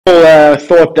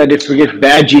thought that if we get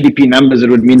bad GDP numbers, it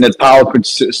would mean that Powell could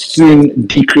soon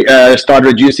start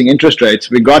reducing interest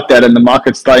rates. We got that, and the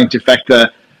market's starting to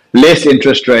factor less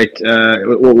interest rate.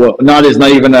 Now there's not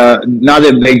even now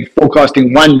they're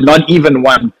forecasting not even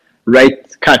one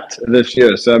rate cut this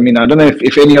year. So I mean, I don't know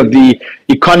if any of the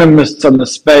economists on the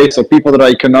space or people that are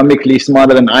economically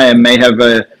smarter than I am may have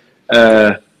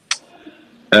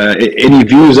any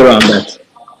views around that.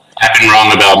 I've been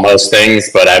wrong about most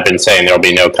things, but I've been saying there'll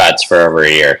be no cuts for over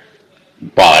a year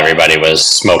while everybody was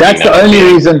smoking. That's the only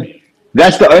reason.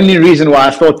 That's the only reason why I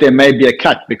thought there may be a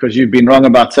cut, because you've been wrong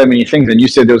about so many things, and you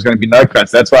said there was going to be no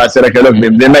cuts. That's why I said, okay, look,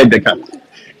 they made the cut.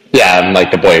 Yeah, I'm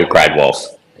like the boy who cried wolf.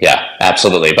 Yeah,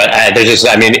 absolutely. But there's just,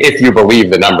 I mean, if you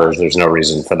believe the numbers, there's no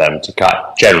reason for them to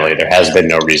cut. Generally, there has been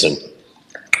no reason,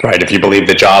 right? If you believe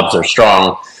the jobs are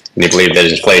strong and you believe that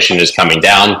inflation is coming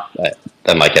down,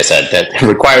 then like I said, that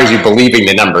requires you believing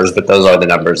the numbers, but those are the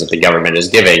numbers that the government is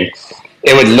giving.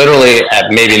 It would literally,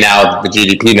 maybe now the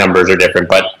GDP numbers are different,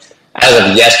 but as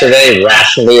of yesterday,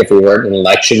 rationally, if we weren't in an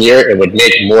election year, it would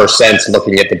make more sense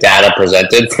looking at the data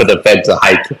presented for the Fed to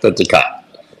hike than to cut.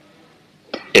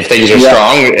 If things are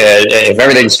strong, if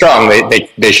everything's strong,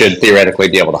 they should theoretically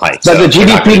be able to hike. But the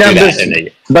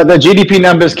GDP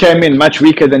numbers came in much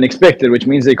weaker than expected, which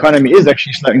means the economy is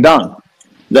actually slowing down.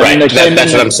 Right,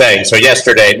 that's what I'm saying. So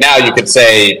yesterday, now you could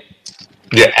say,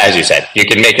 as you said, you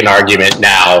can make an argument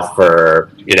now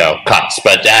for, cuts.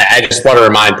 But I just want to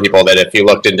remind people that if you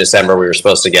looked in December, we were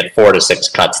supposed to get 4 to 6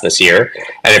 cuts this year.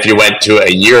 And if you went to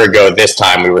a year ago this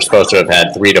time, we were supposed to have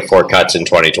had 3 to 4 cuts in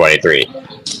 2023.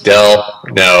 Still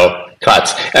no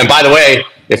cuts. And by the way,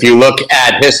 if you look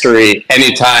at history,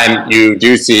 anytime you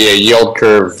do see a yield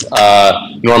curve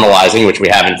normalizing, which we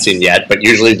haven't seen yet, but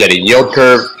usually you get a yield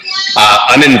curve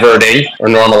uninverting or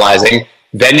normalizing,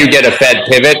 then you get a Fed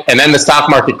pivot, and then the stock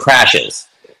market crashes.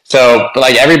 So,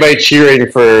 like, everybody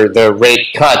cheering for the rate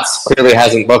cuts clearly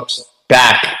hasn't looked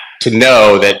back to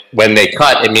know that when they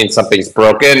cut, it means something's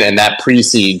broken, and that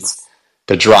precedes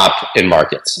the drop in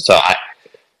markets. So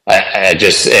I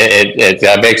just,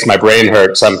 it makes my brain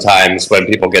hurt sometimes when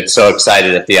people get so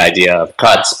excited at the idea of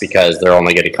cuts because they're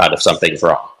only going to cut if something's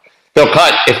wrong. They'll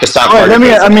cut if the stock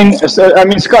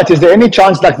market. Scott, is there any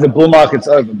chance like the bull market's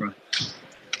over, bro?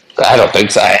 I don't think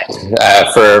so.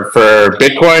 For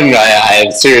Bitcoin, I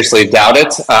seriously doubt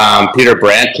it. Peter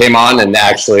Brandt came on and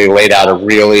actually laid out a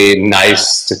really nice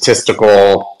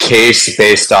statistical case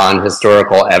based on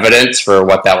historical evidence for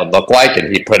what that would look like,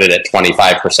 and he put it at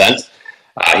 25%.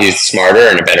 He's smarter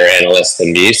and a better analyst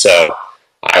than me, so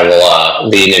I will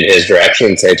lean in his direction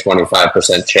and say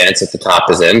 25% chance at the top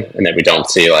is in, and that we don't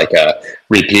see like a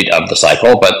repeat of the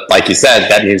cycle. But like you said,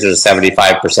 that means there's a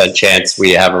 75% chance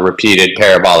we have a repeated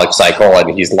parabolic cycle,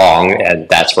 and he's long, and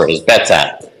that's where his bet's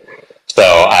at. So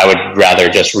I would rather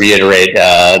just reiterate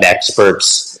an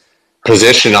expert's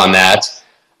position on that.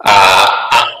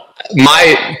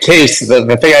 My case,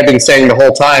 the thing I've been saying the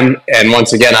whole time, and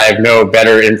once again, I have no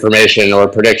better information or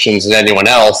predictions than anyone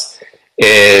else,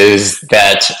 is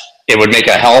that it would make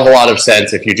a hell of a lot of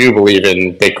sense if you do believe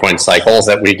in Bitcoin cycles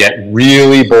that we get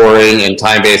really boring and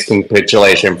time-based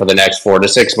capitulation for the next 4 to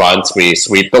 6 months. We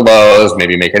sweep the lows,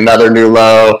 maybe make another new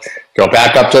low, go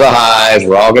back up to the highs.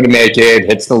 We're all going to make it.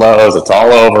 Hits the lows. It's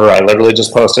all over. I literally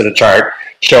just posted a chart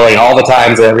showing all the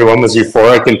times that everyone was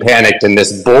euphoric and panicked in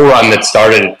this bull run that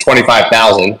started at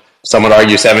 25,000. Some would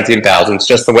argue 17,000. It's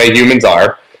just the way humans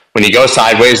are. When you go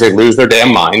sideways, they lose their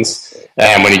damn minds.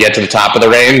 And when you get to the top of the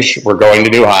range, we're going to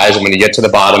new highs. And when you get to the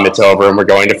bottom, it's over and we're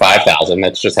going to 5,000.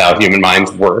 That's just how human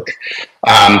minds work.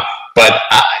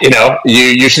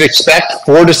 You should expect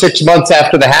 4 to 6 months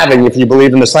after the halving, if you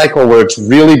believe in the cycle, where it's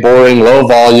really boring, low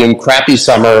volume, crappy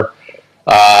summer.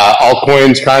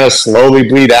 Altcoins kind of slowly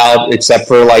bleed out, except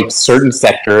for like certain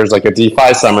sectors, like a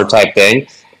DeFi summer type thing.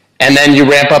 And then you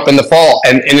ramp up in the fall.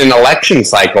 And in an election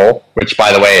cycle, which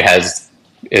by the way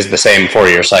is the same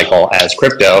 4-year cycle as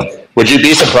crypto, would you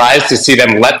be surprised to see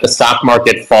them let the stock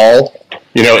market fall,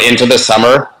 into the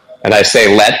summer? And I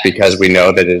say let because we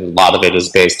know that a lot of it is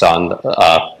based on,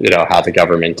 how the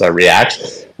government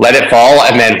reacts. Let it fall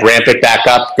and then ramp it back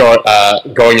up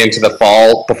going into the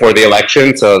fall before the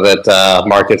election so that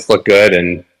markets look good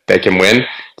and they can win.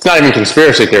 It's not even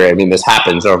conspiracy theory. I mean, this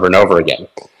happens over and over again.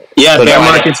 Yeah, So bear no,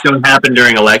 markets don't happen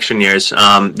during election years.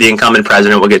 The incumbent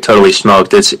president will get totally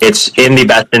smoked. It's in the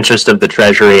best interest of the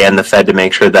Treasury and the Fed to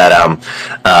make sure that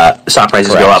stock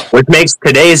prices go up, which makes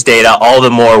today's data all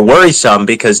the more worrisome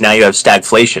because now you have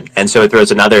stagflation, and so it throws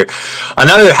another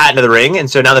hat into the ring. And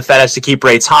so now the Fed has to keep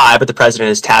rates high, but the president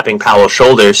is tapping Powell's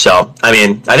shoulder. So I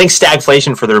mean, I think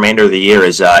stagflation for the remainder of the year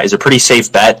is a pretty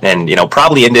safe bet, and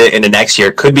probably into next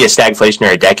year could be a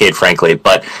stagflationary decade, frankly,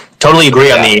 but. Totally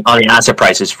agree on the asset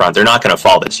prices front. They're not going to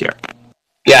fall this year.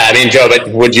 Yeah, I mean, Joe, but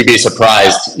would you be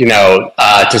surprised,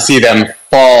 to see them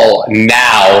fall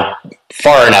now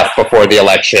far enough before the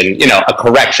election, a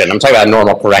correction. I'm talking about a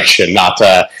normal correction, not,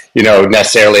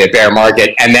 necessarily a bear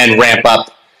market, and then ramp up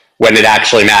when it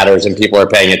actually matters and people are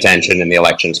paying attention and the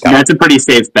election's coming. That's a pretty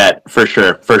safe bet for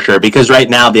sure. Because right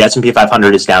now the S&P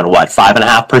 500 is down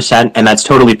 5.5%, and that's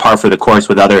totally par for the course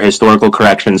with other historical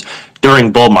corrections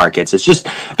during bull markets. It's just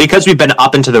because we've been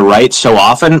up and to the right so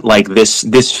often, like this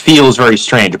feels very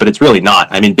strange, but it's really not.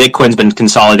 I mean, Bitcoin's been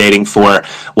consolidating for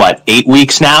 8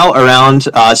 weeks now, around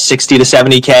 60 to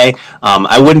 70K.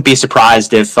 I wouldn't be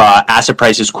surprised if asset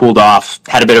prices cooled off,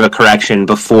 had a bit of a correction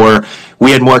before we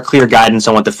had more clear guidance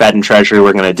on what the Fed and Treasury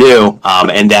were going to do.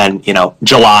 And then,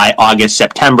 July, August,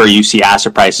 September, you see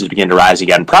asset prices begin to rise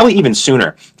again, probably even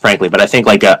sooner, frankly. But I think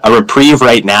like a reprieve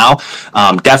right now,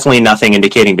 definitely nothing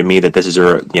indicating to me that this is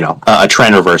a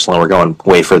trend reversal and we're going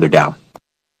way further down.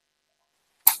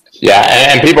 Yeah,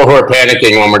 and people who are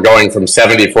panicking when we're going from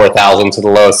 74,000 to the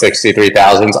low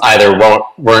 63,000s either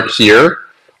weren't here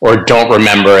or don't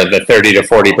remember the 30 to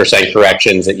 40%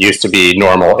 corrections that used to be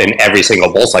normal in every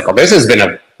single bull cycle. This has been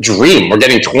a dream. We're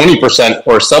getting 20%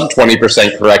 or sub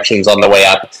 20% corrections on the way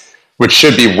up, which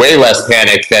should be way less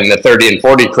panic than the 30 and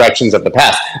 40 corrections of the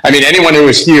past. I mean, anyone who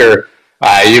was here,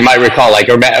 you might recall,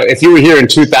 if you were here in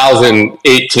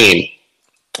 2018,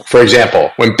 for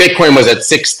example, when Bitcoin was at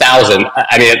 6,000,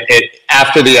 I mean,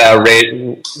 after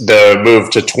the move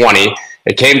to 20,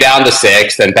 it came down to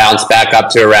 6, then bounced back up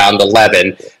to around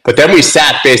 11. But then we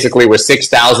sat basically with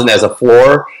 6,000 as a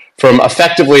floor from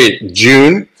effectively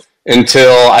June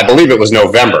until I believe it was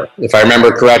November, if I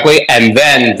remember correctly. And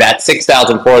then that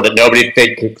 6,000 floor that nobody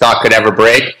thought could ever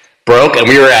broke, and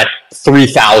we were at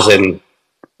 3,000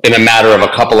 in a matter of a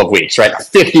couple of weeks, right?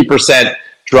 50%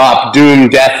 drop, doom,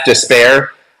 death,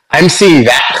 despair. I'm seeing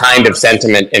that kind of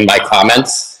sentiment in my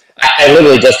comments. I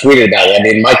literally just tweeted about it. I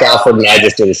mean, Mike Alford and I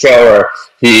just did a show where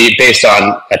he, based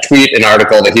on a tweet, an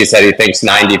article that he said he thinks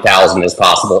 90,000 is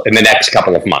possible in the next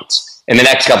couple of months.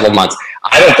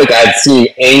 I don't think I've seen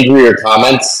angrier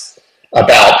comments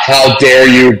about how dare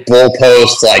you bull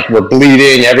post, like we're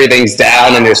bleeding, everything's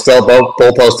down, and they're still bull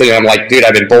posting. I'm like, dude,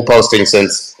 I've been bull posting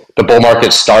since the bull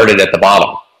market started at the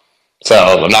bottom. So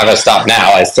I'm not going to stop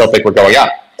now. I still think we're going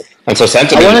up. And so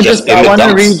sentiment is just in the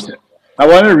dumps. I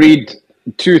want to read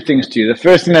two things to you. The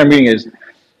first thing I'm reading is,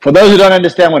 for those who don't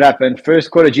understand what happened, first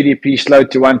quarter GDP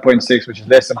slowed to 1.6, which is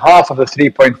less than half of the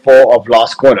 3.4 of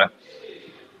last quarter.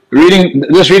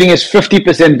 This reading is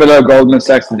 50% below Goldman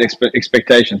Sachs'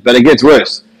 expectations, but it gets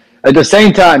worse. At the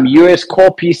same time, US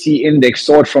core PC index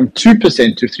soared from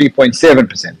 2% to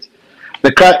 3.7%.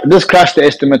 This crushed the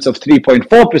estimates of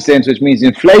 3.4%, which means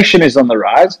inflation is on the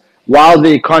rise, while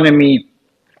the economy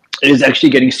is actually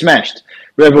getting smashed.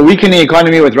 We have a weakening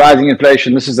economy with rising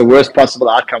inflation. This is the worst possible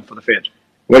outcome for the Fed.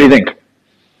 What do you think?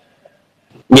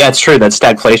 Yeah, it's true. That's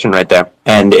stagflation right there.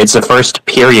 And it's the first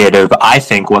period of, I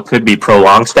think, what could be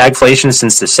prolonged stagflation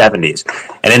since the 70s.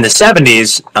 And in the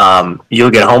 70s, you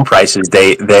look at home prices,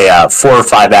 they 4 or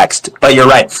 5x'd. But you're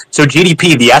right. So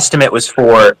GDP, the estimate was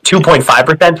for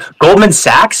 2.5%. Goldman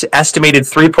Sachs estimated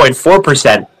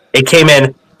 3.4%. It came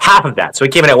in half of that. So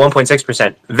it came in at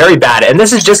 1.6%. Very bad. And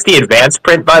this is just the advanced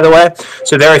print, by the way.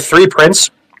 So there are 3 prints.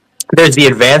 There's the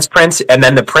advanced print, and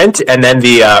then the print, and then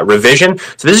the revision.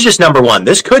 So this is just number 1.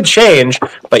 This could change,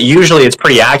 but usually it's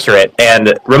pretty accurate.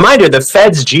 And reminder, the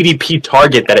Fed's GDP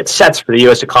target that it sets for the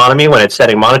U.S. economy when it's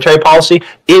setting monetary policy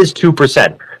is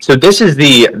 2%. So this is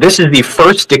the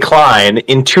first decline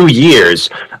in 2 years.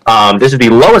 This is the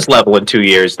lowest level in 2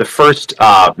 years. The first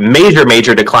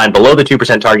major decline below the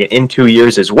 2% target in 2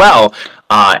 years as well.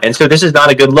 And so this is not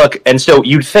a good look. And so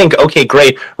you'd think, okay,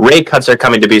 great, rate cuts are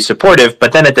coming to be supportive,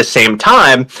 but then at the same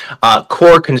time,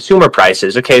 core consumer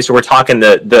prices. Okay, so we're talking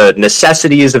the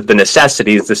necessities of the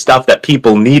necessities, the stuff that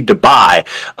people need to buy.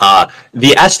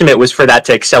 The estimate was for that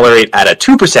to accelerate at a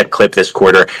 2% clip this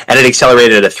quarter, and it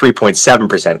accelerated at a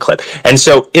 3.7% clip. And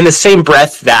so in the same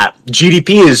breath that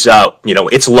GDP is,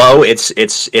 it's low,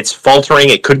 it's faltering,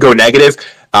 it could go negative.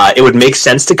 It would make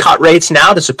sense to cut rates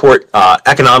now to support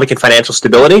economic and financial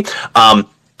stability.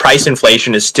 price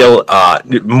inflation is still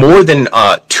more than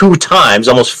 2 times,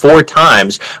 almost 4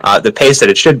 times the pace that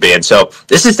it should be. And so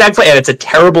this is stagflation, and it's a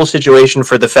terrible situation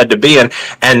for the Fed to be in.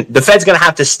 And the Fed's going to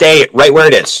have to stay right where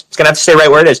it is. It's going to have to stay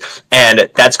right where it is. And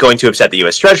that's going to upset the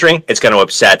U.S. Treasury. It's going to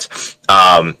upset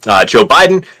Joe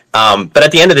Biden. But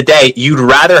at the end of the day, you'd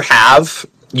rather have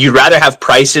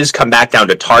prices come back down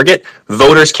to target.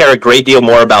 Voters care a great deal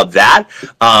more about that.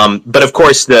 But of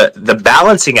course, the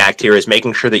balancing act here is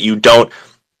making sure that you don't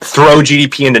throw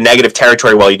GDP into negative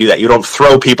territory while you do that. You don't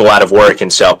throw people out of work.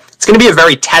 And so it's going to be a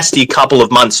very testy couple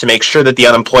of months to make sure that the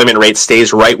unemployment rate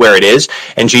stays right where it is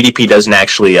and GDP doesn't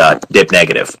actually dip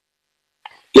negative.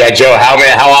 Yeah, Joe,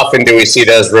 how often do we see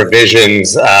those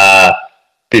revisions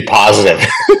be positive?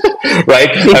 Right?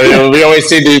 I mean, we always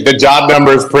see the job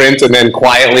numbers print, and then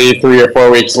quietly 3 or 4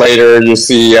 weeks later, you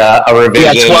see a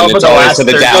revision. Yeah, 12 and it's of the always last to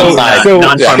the downside. So,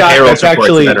 non-farm Scott, payroll that's reports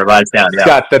actually have been revised down. Yeah.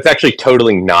 Scott, that's actually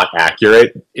totally not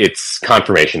accurate. It's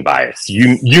confirmation bias.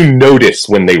 You notice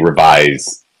when they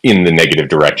revise in the negative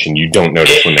direction. You don't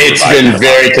notice when they It's revise. been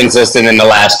very consistent in the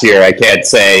last year. I can't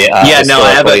say. Yeah, no,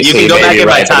 I have a. You can go back in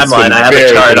my timeline. I have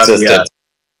a chart on the.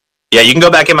 Yeah, you can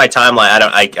go back in my timeline.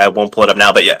 I won't pull it up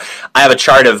now, but yeah, I have a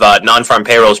chart of non-farm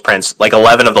payrolls prints. Like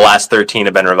 11 of the last 13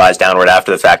 have been revised downward after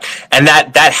the fact, and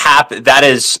that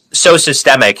is so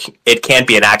systemic. It can't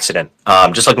be an accident.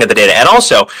 Just looking at the data, and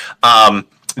also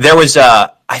there was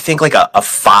I think like a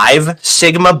 5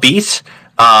 sigma beat.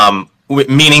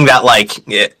 Meaning that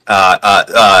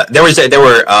there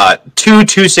were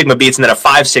 2 sigma beats and then a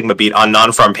 5 sigma beat on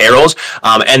non-farm payrolls,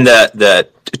 and the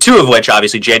 2 of which,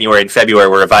 obviously January and February,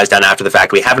 were revised down after the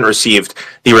fact. We haven't received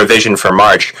the revision for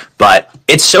March, but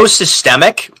it's so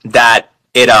systemic that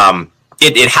it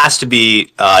has to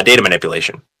be data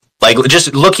manipulation. Like,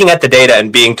 just looking at the data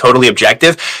and being totally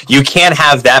objective, you can't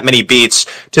have that many beats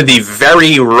to the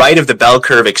very right of the bell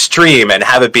curve extreme and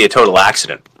have it be a total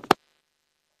accident.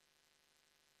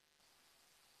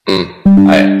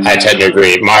 I tend to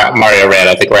agree. Mario Rand,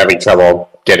 I think we're having trouble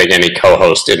getting any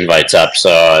co-host invites up,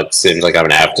 so it seems like I'm going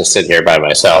to have to sit here by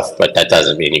myself, but that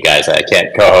doesn't mean you guys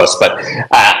can't co-host. But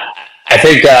I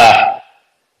think,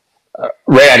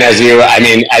 Rand, as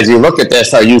you look at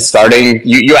this, are you starting,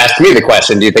 you asked me the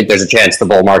question, do you think there's a chance the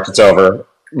bull market's over?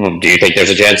 Do you think there's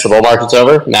a chance the bull market's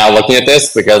over? Now looking at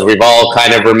this, because we've all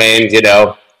kind of remained,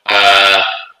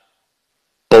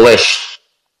 bullish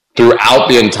throughout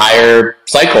the entire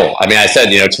cycle. I mean, I said,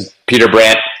 Peter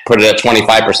Brandt put it at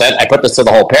 25%. I put this to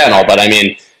the whole panel, but I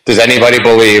mean, does anybody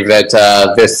believe that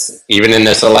this, even in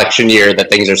this election year, that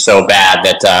things are so bad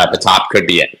that the top could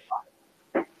be it?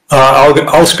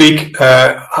 I'll speak.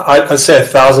 I'd say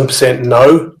 1,000%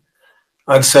 no.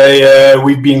 I'd say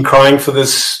we've been crying for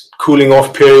this cooling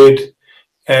off period,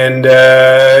 and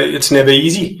it's never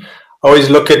easy. I always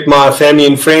look at my family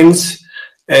and friends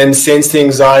and sense the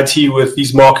anxiety with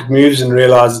these market moves and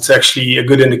realize it's actually a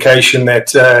good indication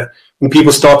that when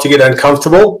people start to get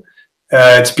uncomfortable,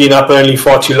 it's been up only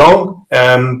far too long.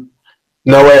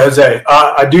 No way, Jose.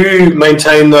 I do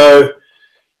maintain, though,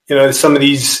 some of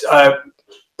these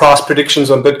past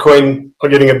predictions on Bitcoin are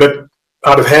getting a bit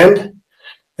out of hand.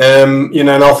 And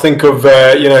I'll think of,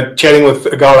 chatting with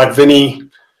a guy like Vinny,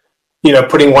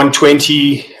 putting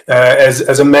 120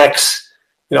 as a max.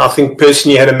 I think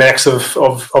personally had a max of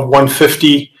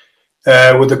 150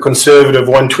 with a conservative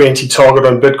 120 target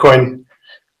on Bitcoin.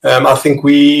 I think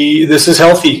this is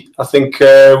healthy. I think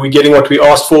we're getting what we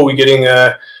asked for. We're getting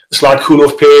a slight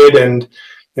cool-off period, and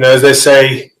as they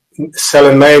say, sell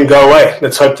in May and go away.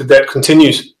 Let's hope that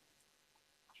continues.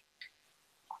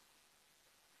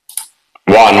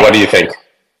 Juan, what do you think?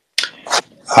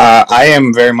 I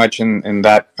am very much in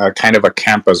that kind of a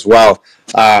camp as well.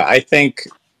 I think,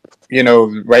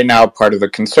 right now part of the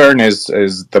concern is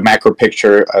the macro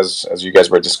picture, as you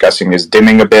guys were discussing, is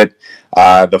dimming a bit.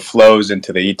 The flows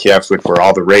into the ETFs, which were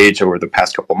all the rage over the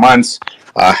past couple months,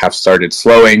 have started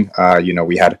slowing.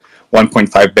 We had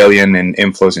 1.5 billion in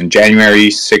inflows in January,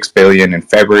 6 billion in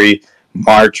February.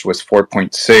 March was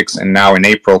 4.6, and now in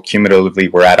April, cumulatively,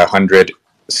 we're at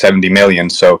 170 million.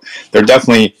 So they're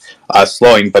definitely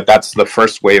slowing, but that's the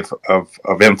first wave of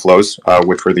inflows,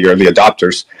 which were the early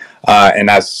adopters. And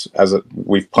as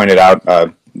we've pointed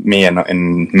out, me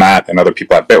and Matt and other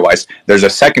people at Bitwise, there's a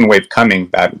second wave coming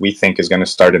that we think is going to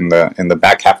start in the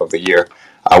back half of the year,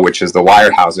 which is the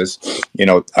wirehouses.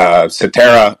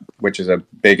 Cetera, which is a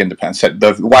big independent,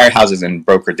 the wirehouses and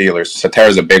broker dealers. Cetera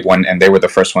is a big one, and they were the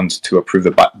first ones to approve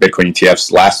the Bitcoin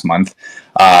ETFs last month.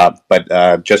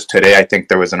 But just today, I think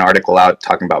there was an article out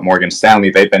talking about Morgan Stanley.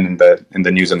 They've been in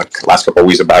the news in the last couple of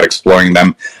weeks about exploring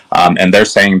them, and they're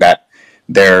saying that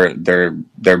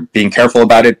they're being careful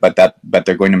about it, but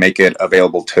they're going to make it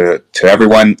available to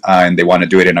everyone, and they want to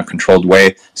do it in a controlled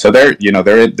way. So they're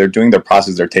doing their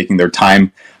process. They're taking their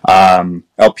time.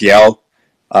 LPL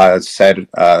said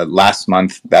last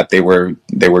month that they were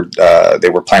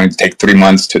planning to take 3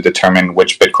 months to determine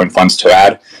which Bitcoin funds to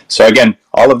add. So again,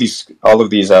 all of these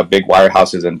big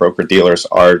wirehouses and broker dealers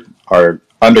are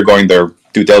undergoing their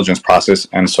due diligence process,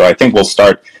 and so I think we'll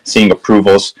start seeing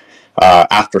approvals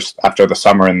after the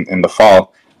summer and in the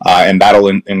fall, and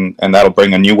that'll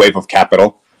bring a new wave of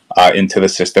capital into the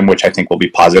system, which I think will be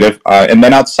positive. And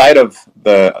then outside of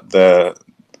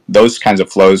those kinds of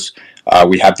flows,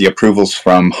 we have the approvals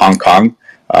from Hong Kong.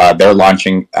 They're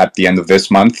launching at the end of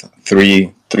this month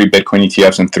three Bitcoin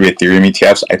ETFs and 3 Ethereum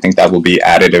ETFs. I think that will be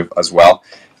additive as well.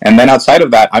 And then outside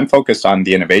of that, I'm focused on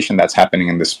the innovation that's happening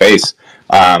in the space.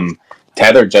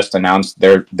 Tether just announced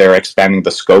they're expanding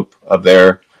the scope of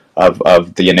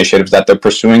the initiatives that they're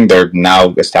pursuing. They're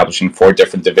now establishing 4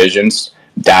 different divisions: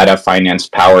 data, finance,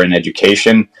 power, and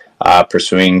education,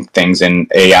 pursuing things in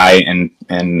AI and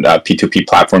P2P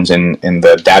platforms in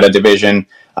the data division,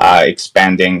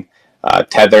 expanding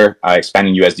Tether,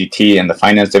 expanding USDT in the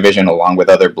finance division, along with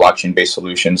other blockchain-based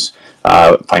solutions,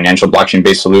 financial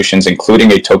blockchain-based solutions,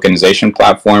 including a tokenization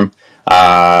platform.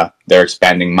 They're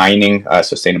expanding mining,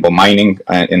 sustainable mining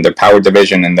in their power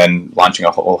division, and then launching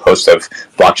a whole host of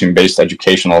blockchain-based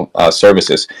educational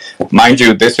services. Mind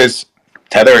you,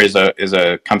 Tether is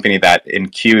a company that in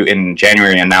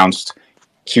January announced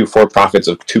Q4 profits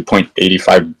of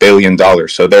 $2.85 billion.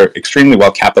 So they're extremely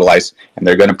well capitalized, and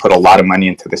they're going to put a lot of money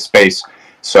into this space.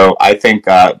 So I think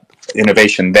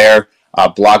innovation there.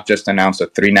 Block just announced a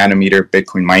 3 nanometer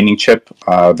Bitcoin mining chip.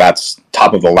 That's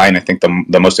top of the line. I think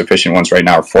the most efficient ones right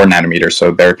now are 4 nanometers.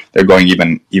 So they're going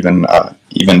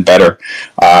even better,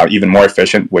 even more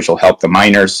efficient, which will help the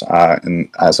miners. And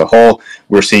as a whole,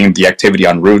 we're seeing the activity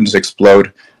on runes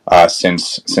explode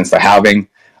since the halving.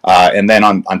 And then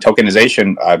on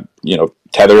tokenization,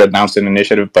 Tether announced an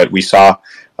initiative, but we saw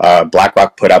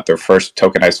BlackRock put out their first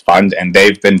tokenized fund, and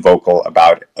they've been vocal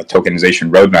about a tokenization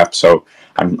roadmap. So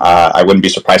I wouldn't be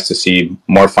surprised to see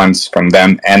more funds from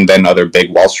them and then other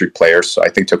big Wall Street players. So I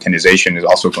think tokenization is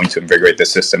also going to invigorate the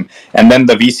system. And then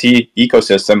the VC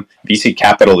ecosystem, VC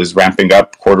capital is ramping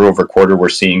up quarter over quarter. We're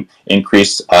seeing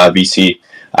increased VC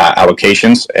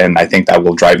allocations, and I think that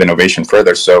will drive innovation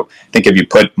further. So I think if you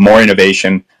put more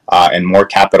innovation and more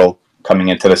capital coming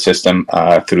into the system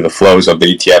through the flows of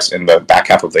the ETFs in the back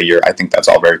half of the year, I think that's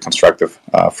all very constructive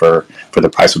for the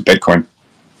price of Bitcoin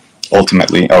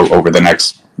ultimately over the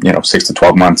next 6 to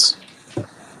 12 months.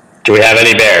 Do we have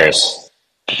any bears?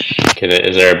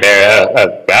 Is there a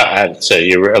bear? So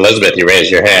Elizabeth, you raised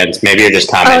your hand. Maybe you're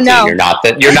just commenting. Oh, no. You're not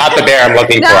the bear I'm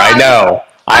looking for. I know.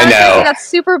 That's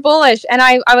super bullish, and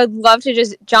I would love to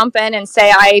just jump in and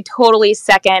say I totally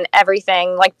second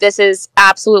everything. Like, this is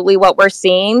absolutely what we're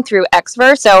seeing through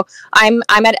Xverse. So I'm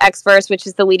at Xverse, which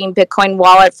is the leading Bitcoin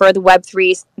wallet for the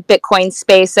Web3 Bitcoin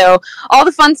space. So all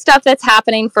the fun stuff that's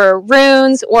happening for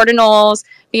runes, ordinals,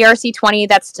 BRC20,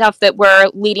 that's stuff that we're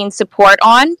leading support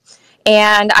on.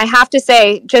 And I have to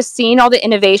say, just seeing all the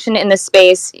innovation in the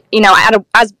space,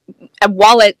 as a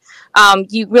wallet,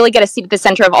 you really get to see at the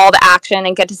center of all the action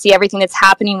and get to see everything that's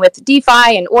happening with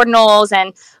DeFi and ordinals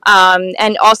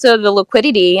and also the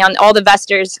liquidity on all the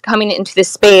investors coming into this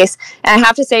space. And I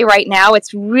have to say right now,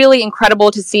 it's really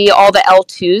incredible to see all the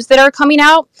L2s that are coming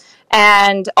out,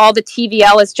 and all the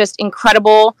TVL is just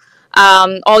incredible.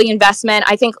 All the investment,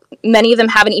 I think many of them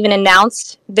haven't even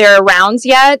announced their rounds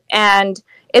yet. And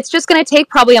it's just going to take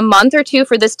probably a month or two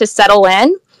for this to settle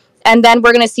in. And then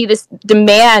we're going to see these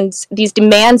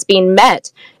demands being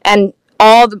met, and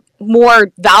all the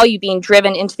more value being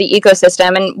driven into the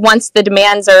ecosystem. And once the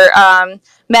demands are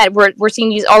met, we're seeing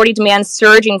these already demands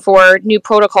surging for new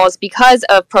protocols because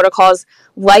of protocols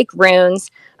like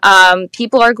runes.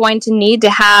 People are going to need to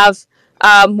have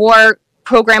more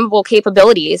programmable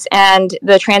capabilities, and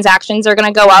the transactions are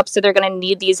going to go up, so they're going to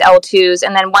need these L2s.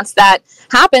 And then once that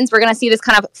happens, we're going to see this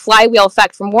kind of flywheel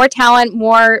effect from more talent,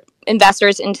 more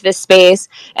investors into this space,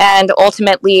 and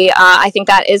ultimately I think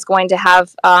that is going to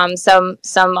have some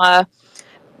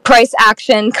price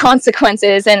action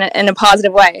consequences in a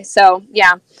positive way. So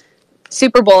yeah,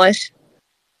 super bullish.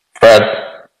 Fred?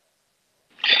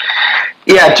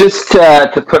 Yeah, just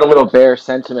to put a little bear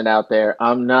sentiment out there,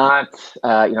 I'm not,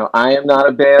 I am not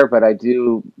a bear, but I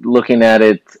do, looking at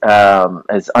it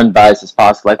as unbiased as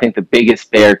possible, I think the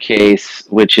biggest bear case,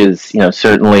 which is,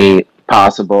 certainly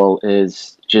possible,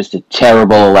 is just a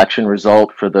terrible election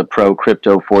result for the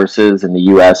pro-crypto forces in the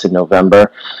U.S. in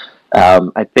November.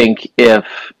 I think if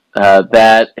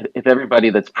that if everybody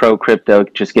that's pro crypto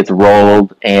just gets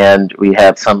rolled and we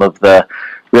have some of the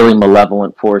really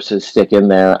malevolent forces stick in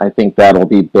there, I think that'll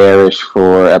be bearish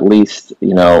for at least,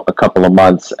 a couple of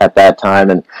months at that time.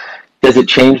 And does it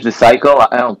change the cycle?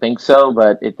 I don't think so,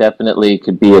 but it definitely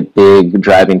could be a big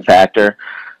driving factor,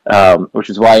 which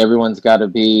is why everyone's got to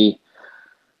be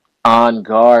on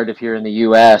guard if you're in the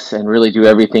U.S. and really do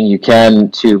everything you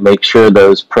can to make sure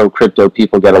those pro-crypto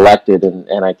people get elected.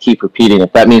 And I keep repeating,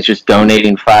 if that means just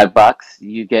donating $5,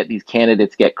 you get these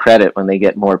candidates get credit when they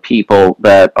get more people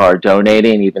that are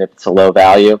donating, even if it's a low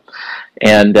value.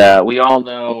 And we all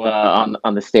know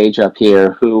on the stage up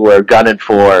here who we're gunning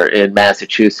for in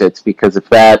Massachusetts, because if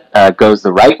that goes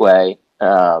the right way,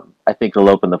 I think it'll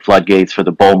open the floodgates for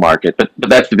the bull market. But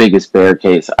that's the biggest bear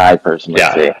case I personally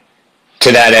see.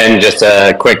 To that end, just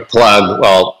a quick plug.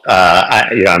 Well,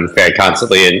 I'm very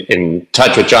constantly in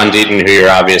touch with John Deaton, who you're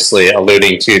obviously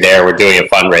alluding to there. We're doing a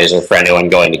fundraiser for anyone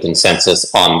going to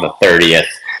Consensus on the 30th.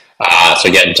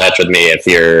 So get in touch with me if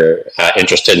you're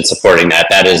interested in supporting that.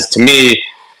 That is, to me,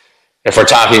 if we're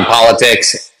talking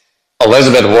politics,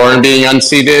 Elizabeth Warren being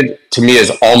unseated, to me,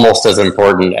 is almost as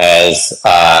important as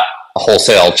a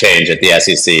wholesale change at the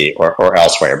SEC or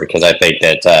elsewhere, because I think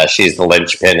that she's the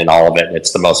linchpin in all of it.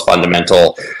 It's the most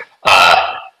fundamental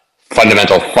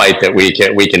fight that we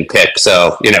can pick.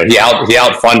 So, he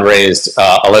out fundraised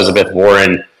Elizabeth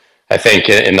Warren, I think,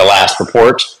 in the last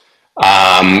report.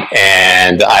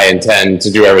 And I intend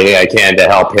to do everything I can to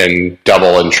help him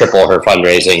double and triple her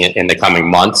fundraising in the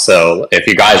coming months. So if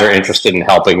you guys are interested in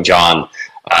helping John,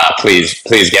 please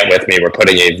get with me. We're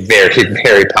putting a very,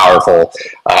 very powerful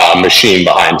machine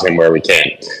behind him where we can.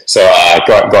 So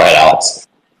go ahead, Alex.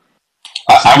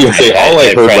 I would say all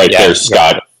I heard there,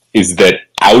 Scott, is that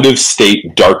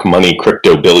out-of-state dark money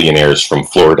crypto billionaires from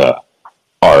Florida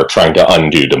are trying to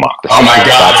undo democracy. Oh my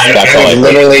God! That's I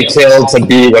literally killed to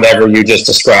be whatever you just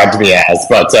described me as,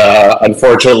 but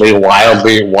unfortunately,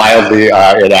 wildly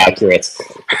inaccurate.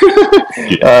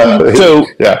 I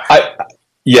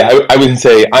would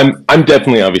say I'm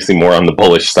definitely obviously more on the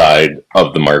bullish side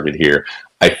of the market here.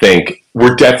 I think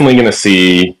we're definitely going to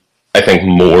see,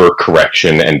 more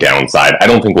correction and downside. I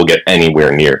don't think we'll get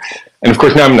anywhere near. And of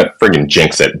course, now I'm going to friggin'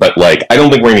 jinx it, but I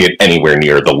don't think we're going to get anywhere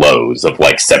near the lows of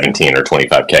 17 or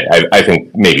 25K. I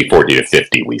think maybe 40 to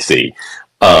 50 we see.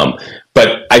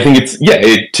 But I think it's,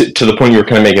 to the point you were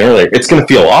kind of making earlier, it's going to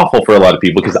feel awful for a lot of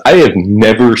people, because I have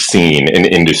never seen an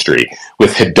industry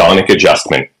with hedonic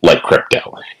adjustment like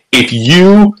crypto. If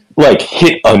you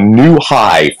hit a new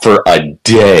high for a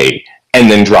day and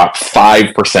then drop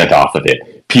 5% off of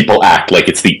it, people act like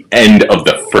it's the end of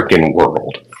the frickin'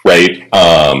 world, right?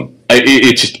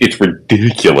 It's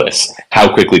ridiculous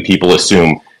how quickly people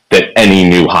assume that any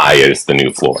new high is the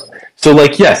new floor. So,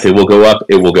 yes, it will go up,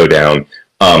 it will go down.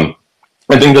 I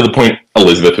think to the point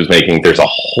Elizabeth was making, there's a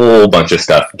whole bunch of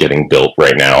stuff getting built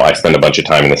right now. I spend a bunch of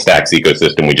time in the Stacks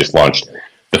ecosystem. We just launched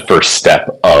the first step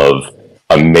of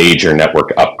a major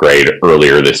network upgrade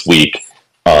earlier this week.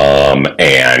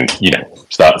 And,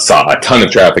 saw a ton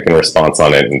of traffic and response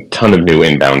on it, and a ton of new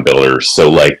inbound builders.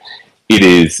 So,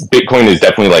 Bitcoin is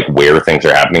definitely where things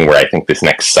are happening, where I think this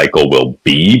next cycle will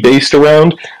be based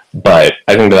around. But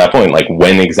I think to that point,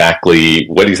 what exactly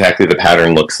the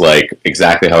pattern looks like,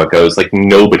 exactly how it goes,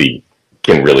 nobody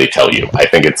can really tell you. I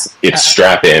think it's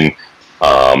strap in.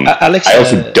 Alex, I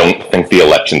also don't think the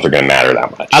elections are going to matter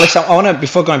that much. Alex, I want to,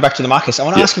 before going back to the markets, I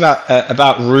want to ask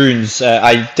about runes.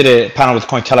 I did a panel with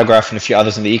Cointelegraph and a few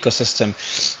others in the ecosystem,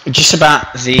 just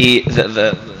about the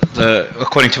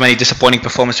according to many, disappointing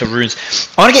performance of runes.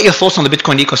 I want to get your thoughts on the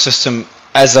Bitcoin ecosystem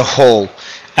as a whole.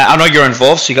 I know you're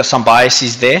involved, so you got some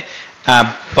biases there,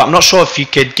 but I'm not sure if you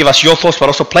could give us your thoughts, but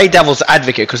also play devil's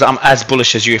advocate, because I'm as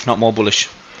bullish as you, if not more bullish.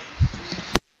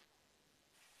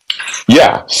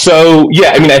 Yeah. So,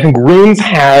 I think Runes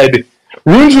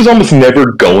was almost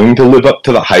never going to live up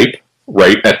to the hype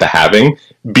right at the halving,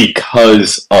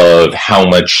 because of how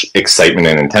much excitement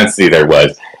and intensity there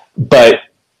was. But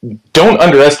don't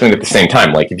underestimate at the same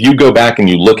time. If you go back and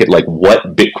you look at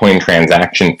what Bitcoin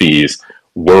transaction fees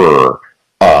were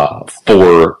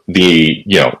for the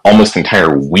almost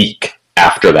entire week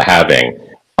after the halving,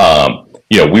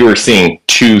 we were seeing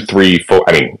 2, 3, 4.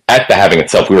 At the halving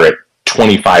itself, we were at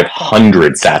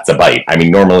 2,500 sats a byte.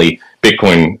 Normally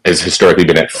Bitcoin has historically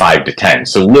been at 5 to 10.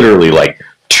 So literally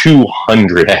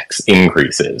 200x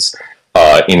increases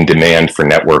in demand for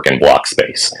network and block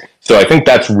space. So I think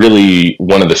that's really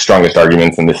one of the strongest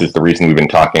arguments, and this is the reason we've been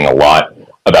talking a lot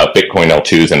about Bitcoin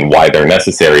L2s and why they're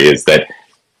necessary, is that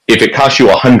if it costs you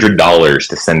 $100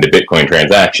 to send a Bitcoin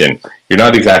transaction, you're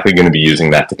not exactly going to be using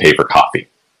that to pay for coffee,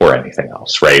 or anything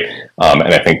else, right?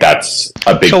 And I think that's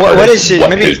a big part what of is it? what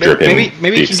Maybe has driven you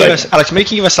can give us, Alex. Maybe you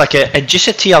can give us like just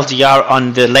a TLDR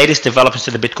on the latest developments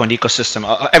to the Bitcoin ecosystem.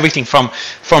 Everything from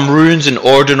runes and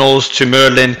ordinals to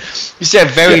Merlin. Is there a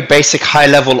very basic,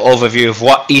 high-level overview of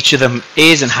what each of them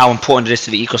is and how important it is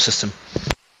to the ecosystem?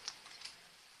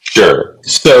 Sure.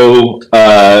 So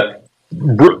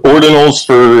ordinals,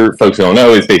 for folks who don't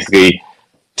know, is basically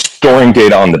storing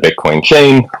data on the Bitcoin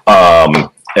chain.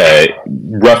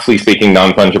 Roughly speaking,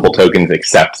 non-fungible tokens,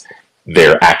 except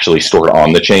they're actually stored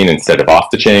on the chain instead of off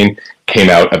the chain, came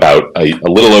out about a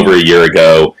little over a year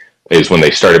ago, is when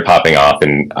they started popping off,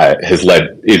 and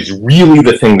is really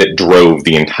the thing that drove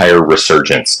the entire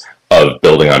resurgence of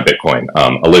building on Bitcoin.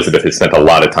 Elizabeth has spent a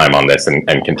lot of time on this and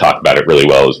can talk about it really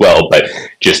well as well, but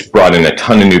just brought in a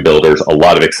ton of new builders, a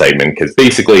lot of excitement, because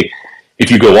basically, if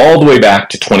you go all the way back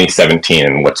to 2017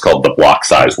 and what's called the block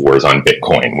size wars on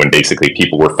Bitcoin, when basically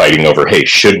people were fighting over, hey,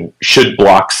 should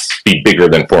blocks be bigger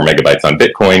than 4 megabytes on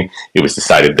Bitcoin? It was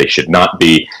decided they should not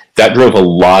be. That drove a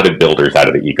lot of builders out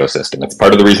of the ecosystem. It's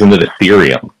part of the reason that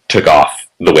Ethereum took off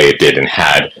the way it did and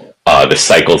had the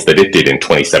cycles that it did in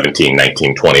 2017,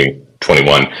 19, 20,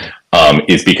 21,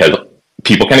 is because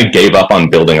people kind of gave up on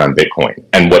building on Bitcoin.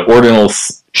 And what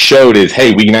Ordinals showed is,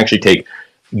 hey, we can actually take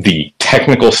the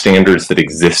technical standards that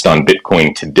exist on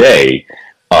Bitcoin today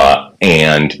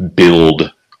and build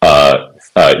an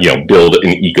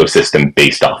ecosystem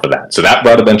based off of that. So that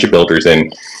brought a bunch of builders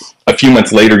in. A few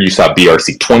months later, you saw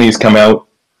BRC20s come out.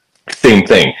 Same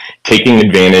thing, taking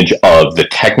advantage of the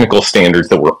technical standards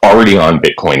that were already on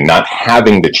Bitcoin, not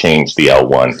having to change the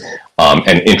L1,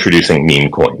 and introducing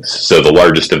meme coins. So the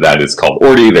largest of that is called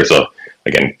Ordi. There's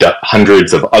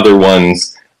hundreds of other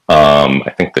ones.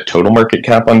 I think the total market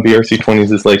cap on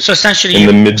BRC20s is like essentially in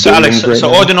the mid billions. So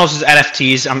ordinals is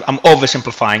NFTs. I'm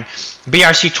oversimplifying.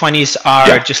 BRC20s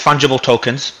are just fungible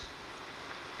tokens.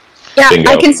 Yeah,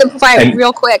 Bingo. I can simplify it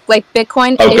real quick. Like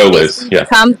Bitcoin is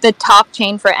become the top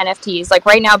chain for NFTs. Like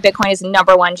right now, Bitcoin is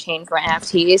number one chain for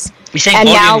NFTs. You're saying and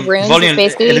volume, now Runes volume, is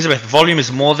basically Elizabeth, volume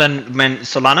is more than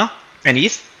Solana and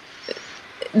ETH?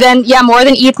 Then more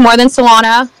than ETH, more than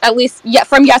Solana, at least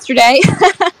from yesterday.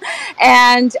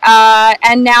 and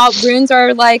now Runes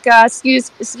are like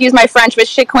excuse my French, but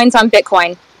shitcoins on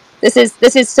Bitcoin. This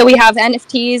is so we have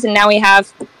NFTs and now we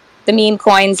have the meme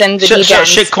coins and the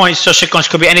shitcoins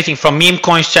could be anything from meme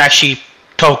coins to actually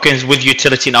tokens with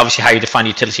utility, and obviously how you define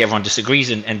utility, everyone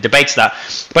disagrees and debates that.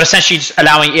 But essentially, just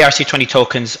allowing ERC20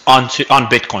 tokens on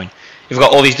Bitcoin. You've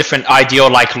got all these different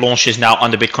IDO-like launches now on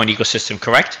the Bitcoin ecosystem,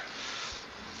 correct?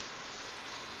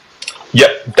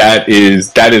 Yep, that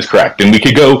is correct, and we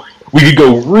could go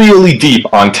really deep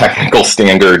on technical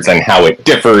standards and how it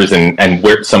differs and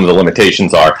where some of the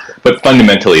limitations are, but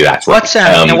fundamentally that's right.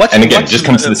 And again, it just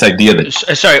comes to this idea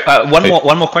that...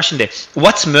 one more question there.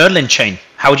 What's Merlin chain?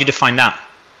 How would you define that?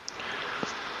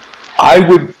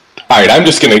 I'm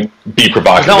just going to be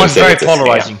provocative. That one's very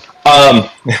polarizing.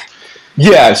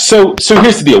 Yeah, so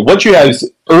here's the deal. What you have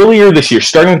is, earlier this year,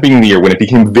 starting at the beginning of the year, when it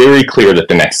became very clear that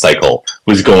the next cycle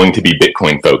was going to be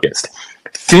Bitcoin focused,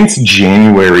 since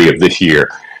January of this year,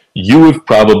 you have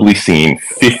probably seen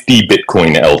 50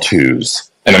 Bitcoin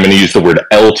L2s, and I'm going to use the word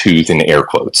L2s in air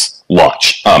quotes,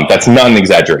 launch. That's not an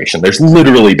exaggeration. There's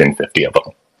literally been 50 of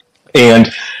them.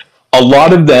 And a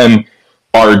lot of them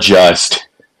are just,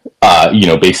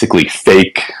 basically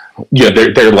fake.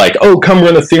 They're like, oh, come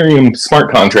run Ethereum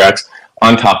smart contracts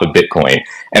on top of Bitcoin.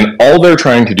 And all they're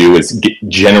trying to do is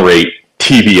generate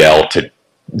TVL to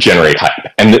generate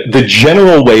hype. And the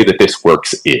general way that this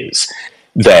works is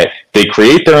that they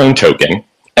create their own token,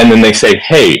 and then they say,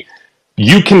 hey,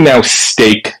 you can now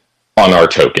stake on our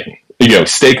token,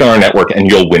 stake on our network, and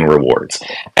you'll win rewards.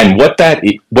 And what that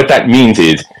means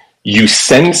is you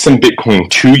send some Bitcoin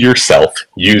to yourself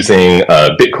using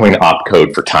a Bitcoin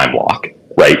opcode for time lock,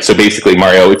 right? So basically,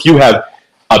 Mario, if you have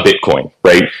a Bitcoin,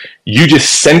 right, you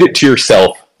just send it to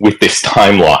yourself with this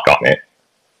time lock on it.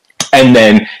 And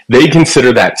then they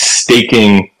consider that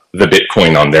staking the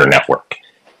Bitcoin on their network.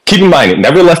 Keep in mind, it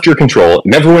never left your control, it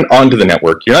never went onto the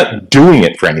network. You're not doing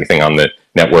it for anything on the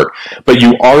network, but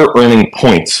you are earning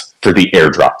points for the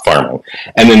airdrop farming.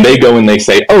 And then they go and they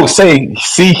say, oh,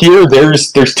 see here,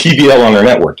 there's TVL on our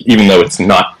network, even though it's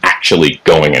not actually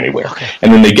going anywhere. Okay.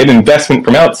 And then they get investment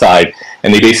from outside,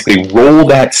 and they basically roll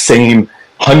that same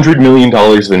 $100 million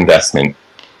of investment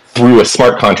through a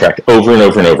smart contract over and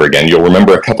over and over again. You'll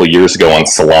remember a couple years ago on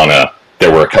Solana,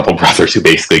 there were a couple brothers who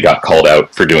basically got called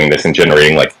out for doing this and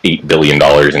generating like $8 billion in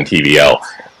TVL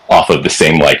off of the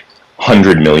same like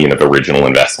 100 million of original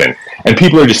investment, and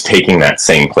people are just taking that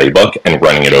same playbook and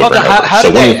running it over and over.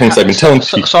 So one of the things I've been telling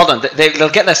people... So hold on, they'll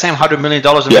get that same $100 million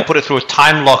and they put it through a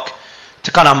time lock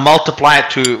to kind of multiply it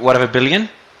to whatever billion?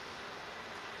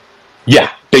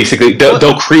 Yeah, basically.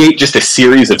 They'll create just a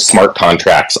series of smart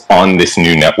contracts on this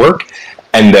new network,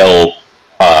 and they'll...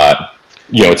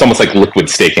 it's almost like liquid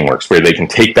staking works, where they can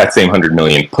take that same 100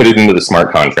 million, put it into the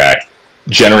smart contract,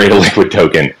 generate a liquid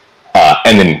token,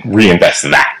 and then reinvest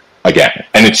that again.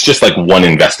 And it's just like one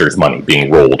investor's money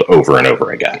being rolled over and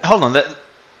over again. Hold on.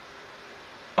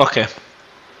 Okay.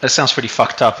 That sounds pretty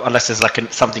fucked up, unless there's like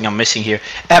something I'm missing here.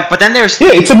 But then there's... Yeah,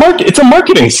 it's a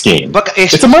marketing scheme. But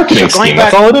it's a marketing scheme.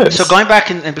 That's all it is. So going back,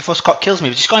 and before Scott kills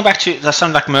me, just going back to... That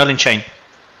sounds like Merlin chain.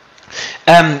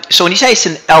 So when you say it's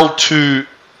an L2,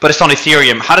 but it's on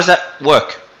Ethereum, how does that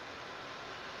work?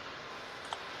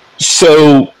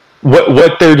 So...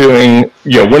 What they're doing,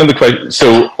 one of the questions,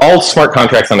 so all smart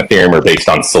contracts on Ethereum are based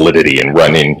on Solidity and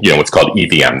run in, what's called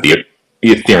EVM, the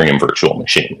Ethereum virtual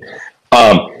machine.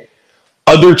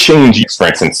 Other chains, for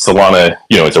instance, Solana,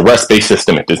 it's a REST-based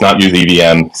system. It does not use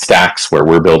EVM. Stacks, where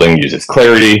we're building, uses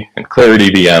Clarity and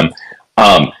Clarity VM.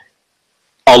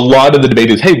 A lot of the debate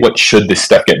is, hey, what should this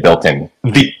stuff get built in?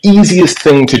 The easiest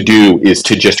thing to do is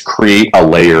to just create a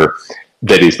layer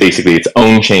that is basically its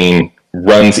own chain,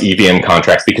 runs EVM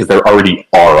contracts, because there already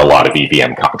are a lot of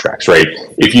EVM contracts, right?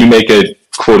 If you make a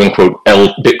quote-unquote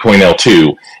Bitcoin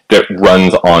L2 that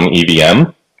runs on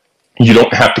EVM, you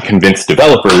don't have to convince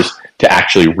developers to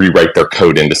actually rewrite their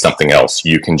code into something else.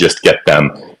 You can just get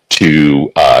them to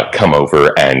come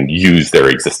over and use their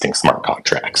existing smart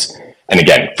contracts. And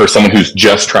again, for someone who's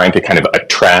just trying to kind of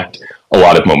attract a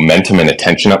lot of momentum and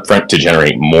attention up front to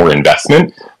generate more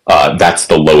investment, that's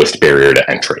the lowest barrier to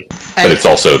entry, but it's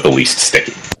also the least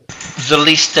sticky. The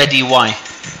least steady, why?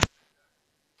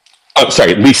 Oh,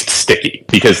 sorry, least sticky,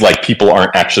 because people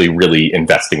aren't actually really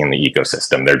investing in the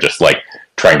ecosystem. They're just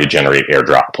trying to generate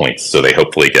airdrop points, so they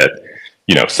hopefully get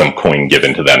some coin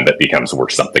given to them that becomes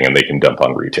worth something, and they can dump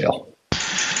on retail.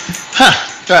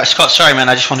 Right, Scott, sorry man,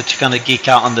 I just wanted to kind of geek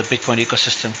out on the Bitcoin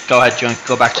ecosystem. Go ahead, John,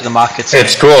 go back to the markets.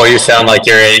 It's cool. You sound like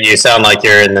you're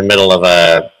in the middle of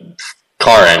a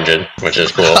car engine, which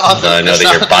is cool. I know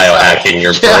that you're biohacking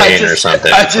your brain or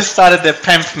something. I just started the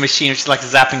PEMF machine, which is like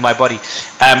zapping my body.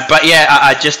 But yeah,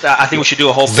 I think we should do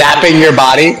a whole... Zapping your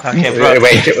body? Okay, bro.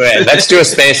 Wait, let's do a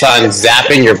space on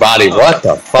zapping your body. What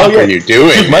the fuck are you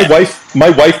doing? Dude, my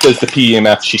wife does the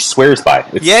PEMF. She swears by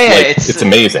it. It's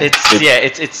amazing.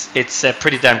 It's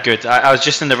pretty damn good. I was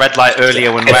just in the red light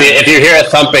earlier when... If you hear a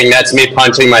thumping, that's me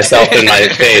punching myself in my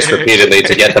face repeatedly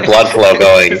to get the blood flow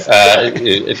going.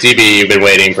 DB, you've been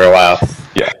waiting for a while.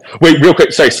 Yeah. Wait, real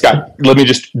quick. Sorry, Scott. Let me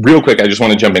just, real quick, I just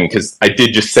want to jump in because I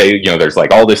did just say, there's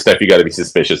all this stuff you got to be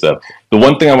suspicious of. The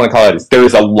one thing I want to call out is there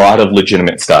is a lot of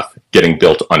legitimate stuff getting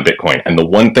built on Bitcoin. And the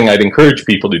one thing I'd encourage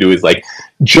people to do is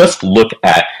just look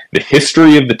at the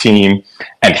history of the team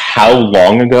and how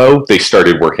long ago they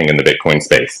started working in the Bitcoin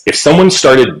space. If someone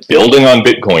started building on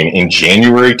Bitcoin in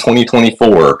January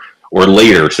 2024 or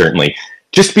later, certainly,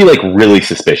 just be really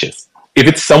suspicious. If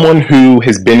it's someone who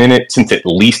has been in it since at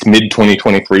least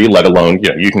mid-2023, let alone,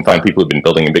 you can find people who've been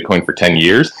building in Bitcoin for 10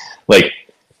 years,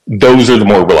 those are the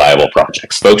more reliable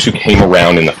projects. Folks who came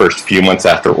around in the first few months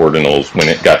after ordinals when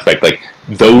it got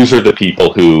those are the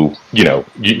people who,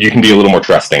 you can be a little more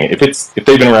trusting. If they've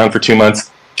been around for 2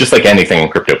 months, just like anything in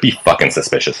crypto, be fucking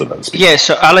suspicious of those people. Yeah,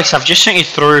 so Alex, I've just sent you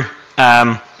through...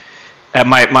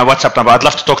 my WhatsApp number. I'd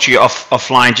love to talk to you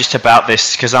offline just about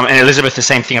this because and Elizabeth, the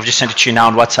same thing. I've just sent it to you now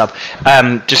on WhatsApp.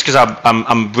 Just because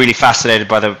I'm really fascinated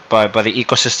by the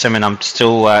ecosystem, and I'm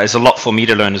still there's a lot for me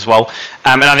to learn as well.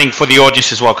 And I think for the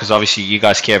audience as well, because obviously you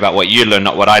guys care about what you learn,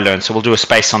 not what I learn. So we'll do a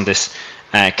space on this.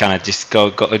 Kind of just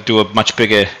go do a much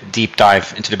bigger deep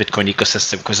dive into the Bitcoin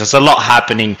ecosystem because there's a lot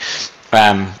happening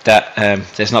that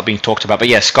there's not being talked about. But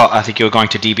yeah, Scott, I think you were going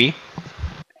to DB.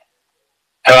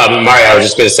 Mario, I was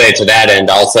just going to say to that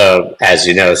end, also, as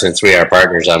you know, since we are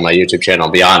partners on my YouTube channel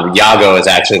Beyond, Yago is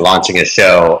actually launching a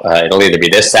show. It'll either be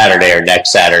this Saturday or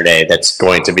next Saturday that's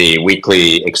going to be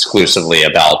weekly exclusively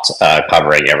about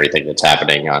covering everything that's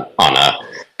happening on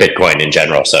Bitcoin in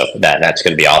general. So that's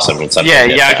going to be awesome. Yeah,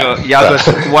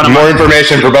 Yago's one of more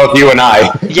information for both you and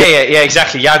I. Yeah,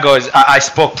 exactly. Yago is. I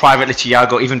spoke privately to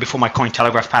Yago even before my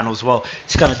Cointelegraph panel as well.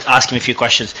 Just kind of ask him a few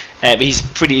questions. He's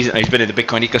he's been in the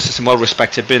Bitcoin ecosystem, well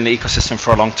respected, been in the ecosystem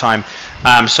for a long time.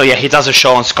 So yeah, he does a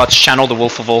show on Scott's channel, The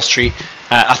Wolf of Wall Street.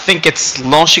 I think it's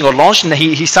launching, and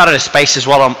he started a space as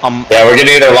well. Yeah, we're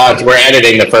gonna either launch. We're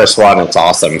editing the first one. It's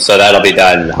awesome. So that'll be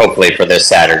done hopefully for this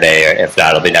Saturday, or if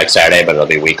not, it'll be next Saturday. But it'll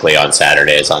be weekly on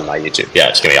Saturdays on my YouTube. Yeah,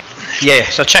 it's gonna be. Yeah,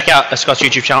 so check out Scott's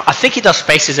YouTube channel. I think he does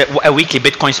spaces, a weekly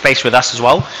Bitcoin space with us as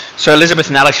well. So Elizabeth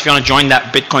and Alex, if you want to join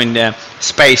that Bitcoin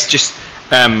space, just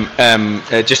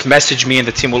message me and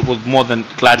the team will more than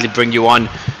gladly bring you on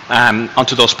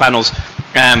onto those panels.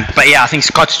 But yeah, I think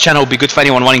Scott's channel will be good for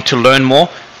anyone wanting to learn more,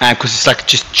 because it's like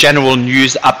just general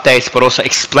news updates, but also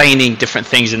explaining different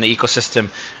things in the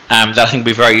ecosystem that I think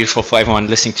will be very useful for everyone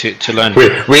listening to learn.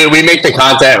 We make the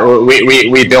content,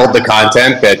 we build the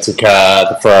content that's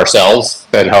for ourselves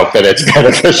and hope that it's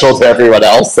beneficial to everyone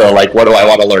else. So like, what do I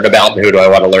want to learn about and who do I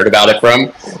want to learn about it from?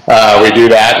 We do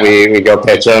that. We go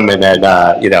pitch them and then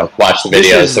watch the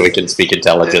videos so we can speak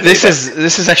intelligently.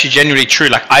 This is actually genuinely true.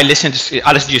 Like I listen to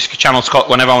your channel, Scott,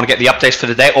 whenever I want to get the updates for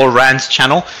the day, or Rand's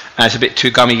channel. It's a bit too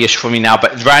gummy-ish for me now,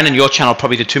 but Rand and your channel are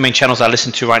probably the two main channels I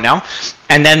listen to right now.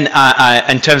 And then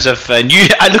in terms of news,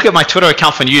 I look at my Twitter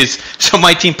account for news. So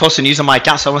my team posts news on my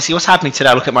account, so I want to see what's happening today.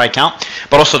 I look at my account,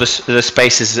 but also the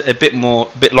space is a bit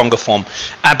longer form.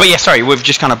 But yeah, sorry, we've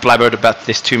just kind of blabbered about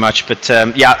this too much. But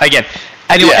yeah, again,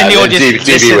 anyone in the audience,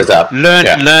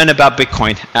 learn about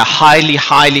Bitcoin.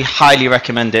 Highly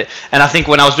recommend it. And I think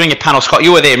when I was doing a panel, Scott,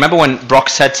 you were there. Remember when Brock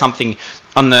said something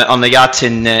on the yacht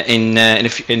in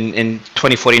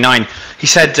 2049? He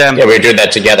said, yeah, we were doing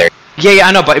that together. Yeah,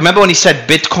 I know, but remember when he said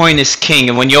Bitcoin is king,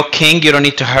 and when you're king, you don't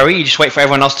need to hurry. You just wait for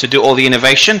everyone else to do all the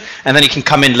innovation, and then you can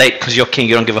come in late because you're king.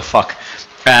 You don't give a fuck.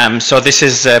 So this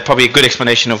is probably a good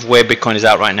explanation of where Bitcoin is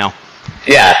at right now.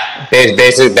 Yeah,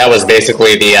 basically that was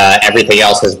basically the everything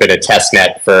else has been a test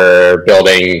net for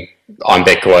building on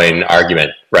Bitcoin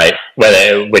argument, right?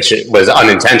 Which was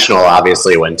unintentional,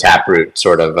 obviously, when Taproot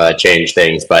sort of changed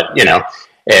things, but now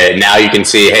you can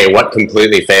see, hey, what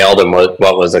completely failed and what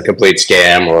was a complete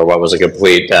scam or what was a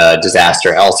complete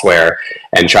disaster elsewhere,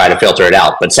 and try to filter it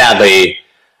out. But sadly,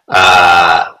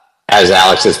 as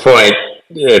Alex's point,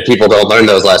 people don't learn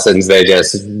those lessons. They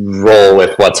just roll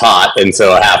with what's hot. And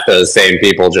so half those same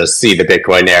people just see the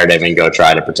Bitcoin narrative and go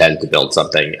try to pretend to build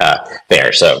something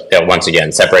there. So once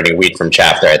again, separating wheat from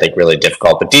chaff there, I think really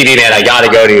difficult. But DB, man, I got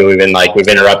to go to you. We've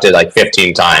interrupted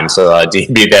 15 times. So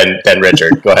DB, then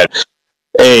Richard, go ahead.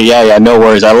 Hey, yeah, no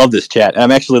worries. I love this chat.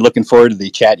 I'm actually looking forward to the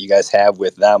chat you guys have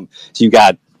with them. So you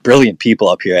got brilliant people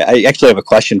up here. I actually have a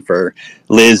question for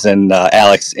Liz and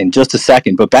Alex in just a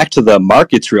second, but back to the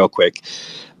markets real quick.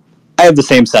 I have the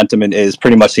same sentiment as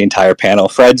pretty much the entire panel.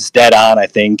 Fred's dead on. I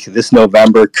think this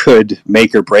November could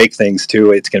make or break things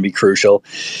too. It's going to be crucial.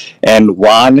 And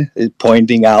Juan is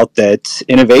pointing out that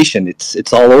innovation,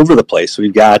 it's all over the place.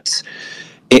 We've got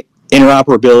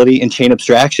interoperability and chain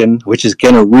abstraction, which is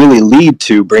going to really lead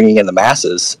to bringing in the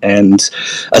masses. And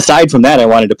aside from that, I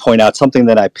wanted to point out something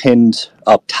that I pinned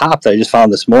up top that I just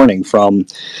found this morning from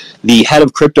the head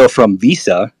of crypto from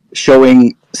Visa,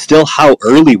 showing still how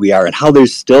early we are and how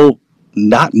there's still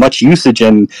not much usage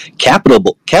in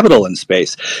capital in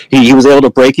space. He was able to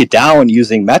break it down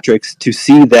using metrics to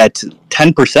see that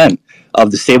 10%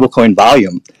 of the stablecoin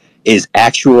volume is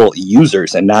actual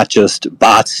users and not just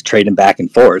bots trading back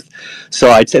and forth. So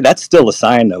I'd say that's still a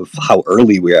sign of how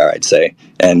early we are, I'd say,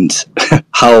 and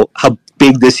how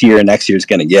big this year and next year is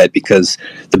going to get, because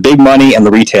the big money and the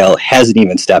retail hasn't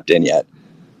even stepped in yet.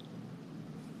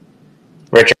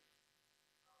 Richard.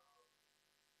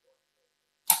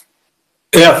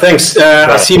 Yeah, thanks.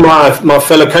 I see my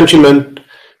fellow countryman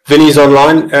Vinny's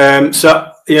online.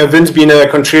 So Vin's been a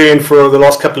contrarian for the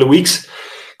last couple of weeks,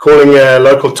 calling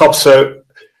local top. So I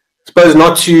suppose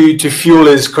not to fuel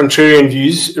his contrarian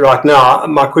views right now.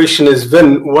 My question is,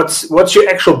 Vin, what's your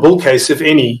actual bull case, if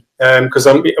any? Because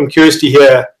I'm curious to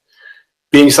hear,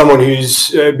 being someone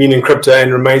who's been in crypto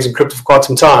and remains in crypto for quite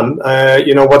some time,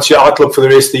 what's your outlook for the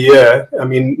rest of the year? I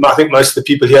mean, I think most of the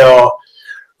people here are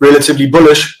relatively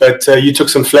bullish, but you took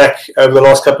some flack over the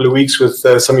last couple of weeks with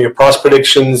some of your price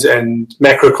predictions and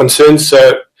macro concerns.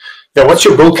 So, what's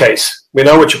your bull case? We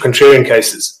know what your contrarian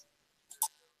case is.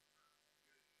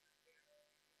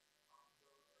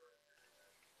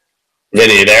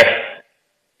 Vinny, you there?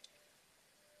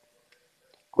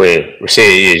 We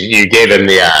see you gave him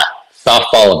the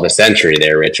softball of the century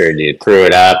there, Richard. You threw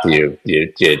it up, you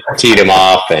teed him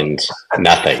off, and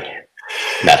nothing.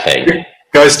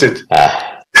 Ghosted.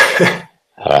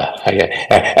 Okay.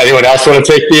 Anyone else want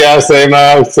to take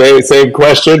the same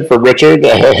question from Richard?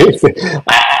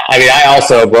 I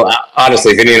also,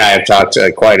 honestly, Vinny and I have talked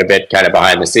quite a bit kind of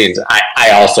behind the scenes.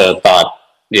 I also thought,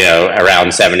 around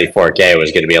 74K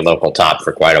was going to be a local top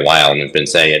for quite a while, and have been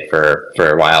saying it for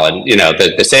a while. And,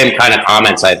 the same kind of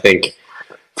comments, I think,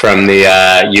 from the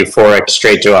euphoric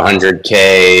straight to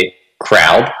 100K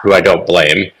crowd, who I don't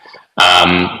blame,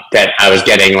 that I was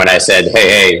getting when I said,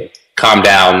 hey, calm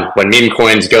down. When meme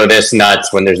coins go this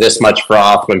nuts, when there's this much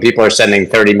froth, when people are sending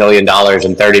 $30 million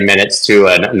in 30 minutes to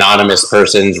an anonymous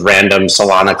person's random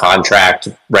Solana contract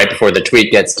right before the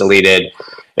tweet gets deleted,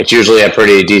 it's usually a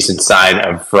pretty decent sign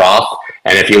of froth.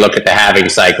 And if you look at the halving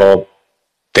cycle,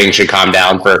 things should calm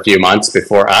down for a few months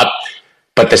before up.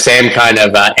 But the same kind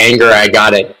of anger I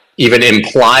got at even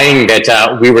implying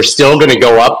that we were still going to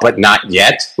go up, but not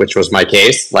yet, which was my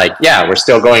case. Like, yeah, we're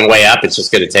still going way up. It's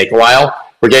just going to take a while.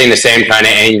 We're getting the same kind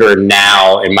of anger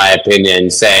now, in my opinion,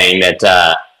 saying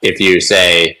that if you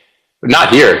say,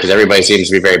 not here, because everybody seems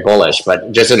to be very bullish,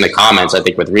 but just in the comments, I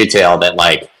think with retail, that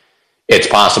like, it's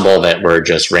possible that we're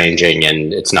just ranging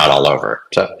and it's not all over.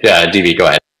 So, yeah, DV, go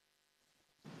ahead.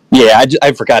 Yeah,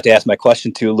 I forgot to ask my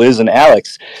question to Liz and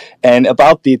Alex, and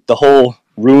about the whole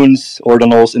runes,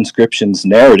 ordinals, inscriptions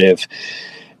narrative.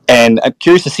 And I'm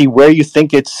curious to see where you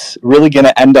think it's really going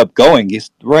to end up going.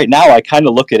 Right now, I kind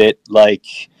of look at it like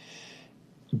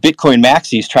Bitcoin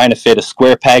Maxi is trying to fit a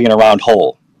square peg in a round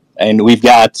hole. And we've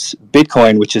got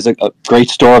Bitcoin, which is a great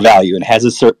store of value and has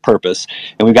a certain purpose.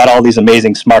 And we've got all these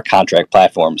amazing smart contract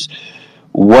platforms.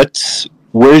 Where's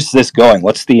this going?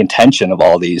 What's the intention of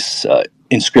all these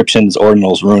inscriptions,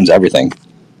 ordinals, runes, everything?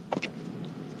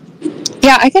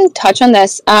 Yeah, I can touch on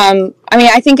this. I mean,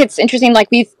 I think it's interesting. Like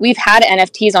we've had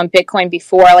NFTs on Bitcoin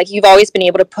before. Like you've always been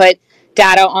able to put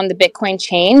data on the Bitcoin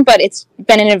chain, but it's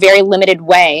been in a very limited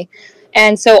way.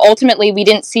 And so ultimately, we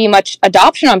didn't see much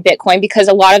adoption on Bitcoin because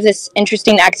a lot of this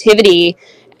interesting activity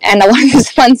and a lot of this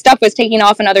fun stuff was taking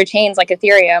off on other chains like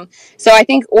Ethereum. So I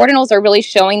think ordinals are really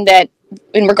showing that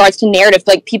in regards to narrative,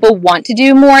 like people want to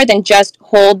do more than just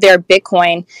hold their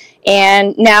Bitcoin.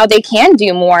 And now they can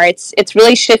do more. It's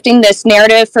really shifting this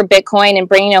narrative for Bitcoin and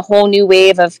bringing a whole new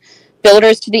wave of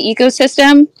builders to the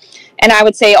ecosystem. And I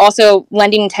would say also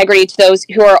lending integrity to those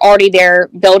who are already there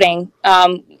building.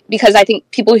 Because I think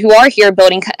people who are here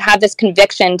building have this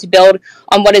conviction to build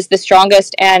on what is the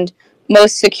strongest and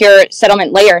most secure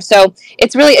settlement layer. So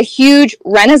it's really a huge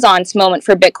renaissance moment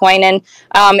for Bitcoin. And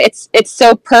it's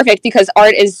so perfect because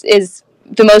art is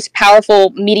the most powerful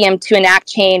medium to enact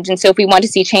change. And so if we want to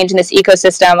see change in this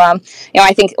ecosystem,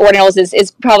 I think ordinals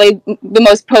is probably the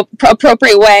most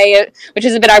appropriate way, which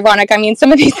is a bit ironic. I mean,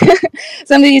 some of these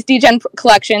degen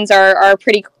collections are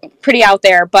pretty out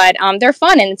there, but they're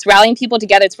fun and it's rallying people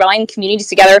together. It's rallying communities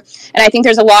together. And I think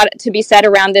there's a lot to be said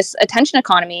around this attention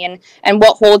economy and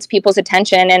what holds people's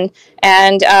attention.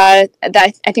 And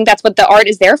that I think that's what the art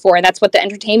is there for. And that's what the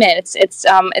entertainment, it's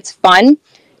fun.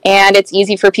 And it's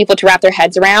easy for people to wrap their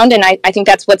heads around. And I think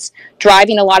that's what's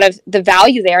driving a lot of the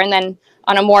value there. And then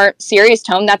on a more serious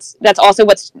tone, that's also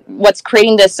what's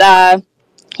creating this, the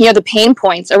pain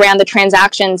points around the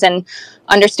transactions and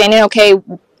understanding, okay,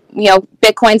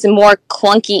 Bitcoin's a more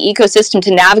clunky ecosystem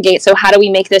to navigate. So how do we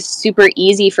make this super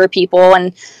easy for people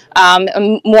and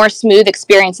a more smooth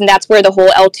experience? And that's where the whole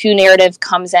L2 narrative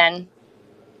comes in.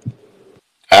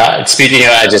 Speaking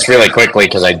of just really quickly,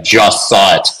 because I just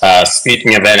saw it,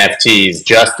 speaking of NFTs,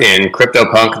 just in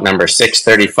CryptoPunk number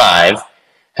 635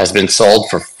 has been sold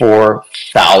for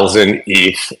 4,000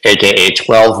 ETH, aka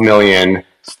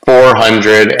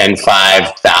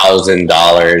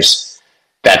 $12,405,000.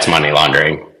 That's money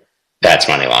laundering. That's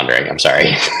money laundering. I'm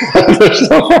sorry. There's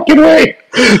no fucking way.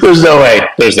 There's no way.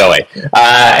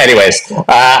 Anyways,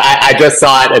 I just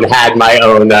saw it and had my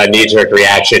own knee-jerk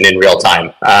reaction in real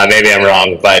time. Maybe I'm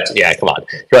wrong, but yeah, come on.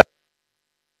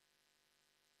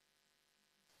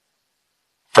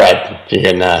 Fred, you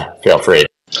can feel free.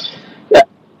 Yeah.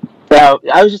 Now,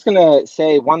 I was just going to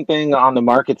say one thing on the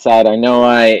market side. I know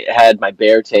I had my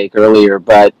bear take earlier,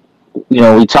 but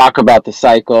we talk about the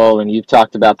cycle and you've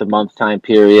talked about the month time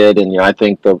period. And, I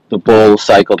think the bull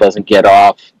cycle doesn't get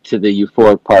off to the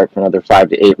euphoric part for another 5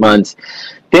 to 8 months.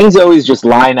 Things always just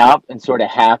line up and sort of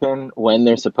happen when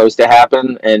they're supposed to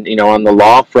happen. And, on the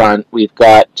law front, we've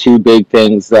got two big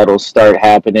things that'll start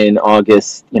happening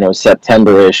August,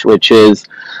 September-ish, which is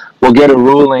we'll get a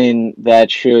ruling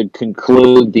that should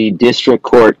conclude the district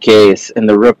court case in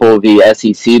the Ripple v.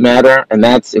 SEC matter. And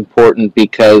that's important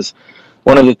because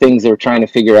one of the things they're trying to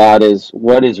figure out is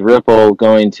what is Ripple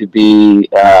going to be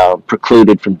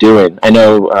precluded from doing. I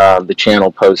know the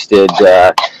channel posted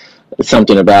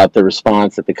something about the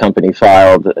response that the company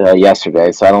filed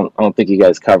yesterday, so I don't think you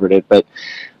guys covered it. But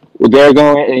they're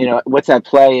going, what's at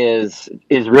play is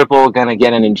Ripple going to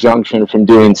get an injunction from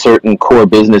doing certain core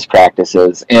business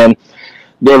practices? And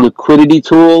their liquidity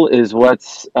tool is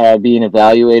what's being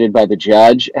evaluated by the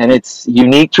judge, and it's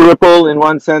unique to Ripple in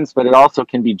one sense, but it also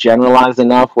can be generalized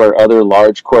enough where other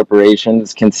large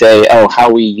corporations can say, oh,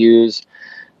 how we use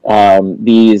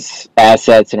these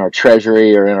assets in our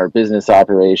treasury or in our business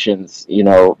operations.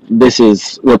 This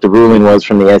is what the ruling was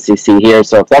from the SEC here.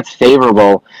 So if that's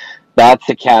favorable, that's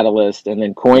a catalyst. And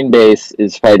then Coinbase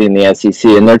is fighting the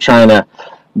SEC, and they're trying to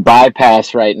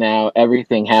bypass right now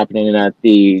everything happening at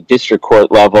the district court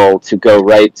level to go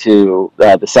right to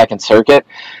the Second Circuit.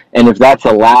 And if that's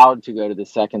allowed to go to the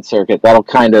Second Circuit, that'll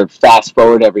kind of fast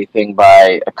forward everything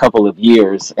by a couple of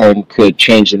years and could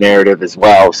change the narrative as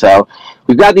well. So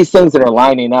we've got these things that are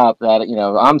lining up that,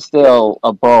 I'm still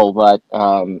a bull, but,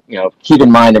 keep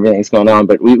in mind everything's going on.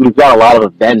 But we've got a lot of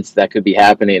events that could be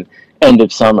happening end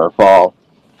of summer, fall.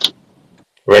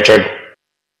 Richard?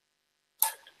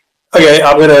 Okay,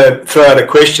 I'm going to throw out a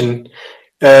question.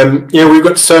 We've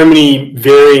got so many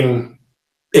varying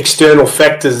external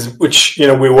factors which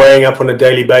we're weighing up on a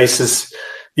daily basis.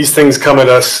 These things come at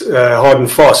us hard and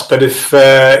fast. But if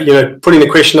putting the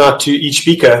question out to each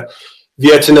speaker, if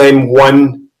you had to name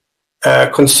one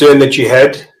concern that you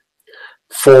had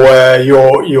for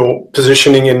your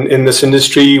positioning in this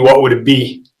industry, what would it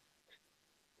be?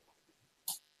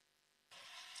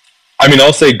 I mean,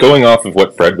 I'll say, going off of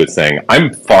what Fred was saying,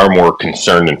 I'm far more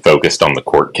concerned and focused on the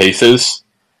court cases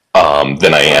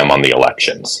than I am on the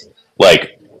elections.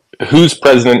 Like, who's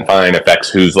president, fine, affects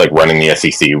who's running the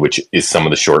SEC, which is some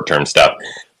of the short-term stuff.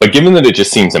 But given that it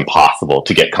just seems impossible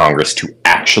to get Congress to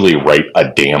actually write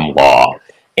a damn law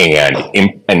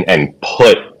and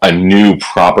put a new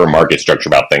proper market structure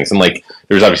about things, and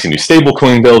there's obviously a new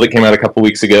stablecoin bill that came out a couple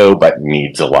weeks ago, but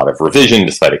needs a lot of revision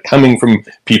despite it coming from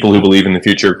people who believe in the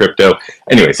future of crypto.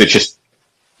 Anyways, it's just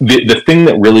the thing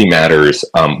that really matters.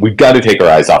 We've got to take our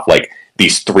eyes off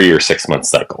these 3 or 6 month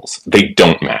cycles. They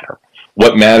don't matter.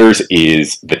 What matters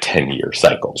is the 10-year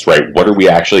cycles, right? What are we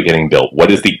actually getting built? What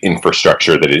is the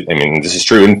infrastructure that is, this is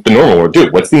true in the normal world too.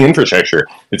 What's the infrastructure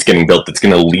that's getting built that's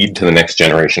going to lead to the next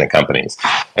generation of companies?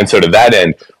 And so to that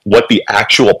end, what the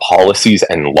actual policies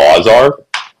and laws are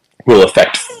will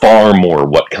affect far more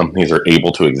what companies are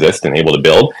able to exist and able to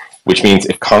build, which means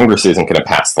if Congress isn't going to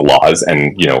pass the laws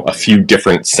and, a few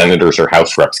different senators or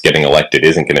House reps getting elected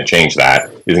isn't going to change that,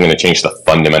 isn't going to change the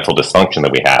fundamental dysfunction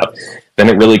that we have, then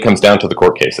it really comes down to the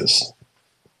court cases.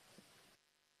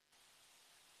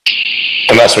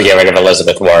 Unless we get rid of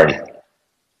Elizabeth Warren.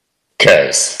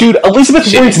 Dude,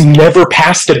 Elizabeth Warren's never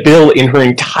passed a bill in her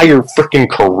entire freaking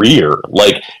career.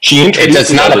 She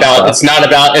introduced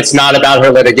it's not about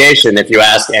her litigation. If you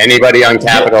ask anybody on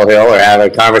Capitol Hill or have a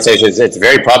conversation, it's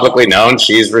very publicly known.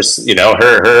 She's,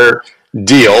 her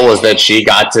deal was that she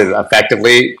got to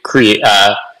effectively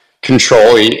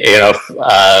control,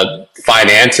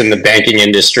 finance in the banking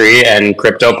industry and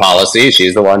crypto policy.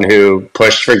 She's the one who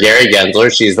pushed for Gary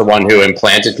Gensler. She's the one who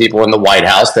implanted people in the White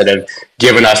House that have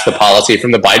given us the policy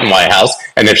from the Biden White House.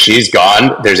 And if she's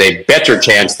gone, there's a better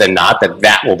chance than not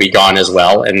that will be gone as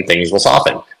well, and things will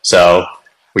soften. So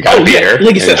we got to beat her.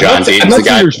 Like I said, I'm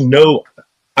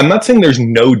not saying there's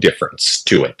no difference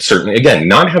to it. Certainly, again,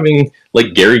 not having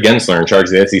Gary Gensler in charge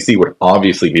of the SEC would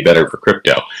obviously be better for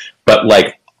crypto. But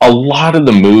a lot of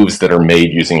the moves that are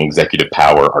made using executive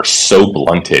power are so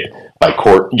blunted by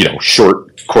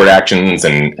short court actions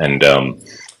and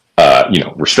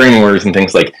restraining orders and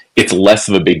things. It's less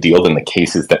of a big deal than the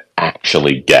cases that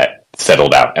actually get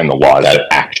settled out and the laws that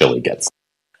actually gets.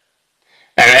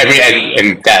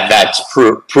 And that's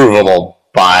provable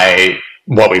by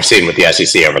what we've seen with the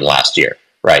SEC over the last year,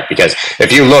 right? Because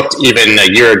if you looked even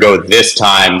a year ago this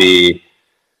time, the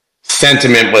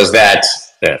sentiment was that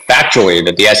factually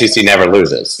that the SEC never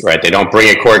loses, right? They don't bring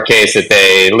a court case that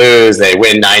they lose. They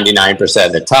win 99%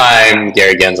 of the time.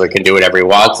 Gary Gensler can do whatever he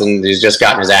wants, and he's just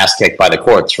gotten his ass kicked by the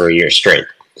courts for a year straight.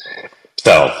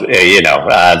 So,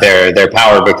 their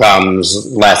power becomes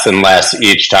less and less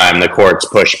each time the courts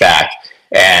push back.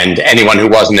 And anyone who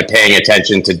wasn't paying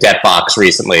attention to DebtBox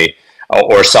recently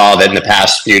or saw that in the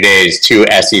past few days, 2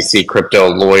 SEC crypto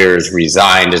lawyers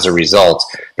resigned as a result.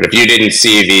 But if you didn't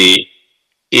see the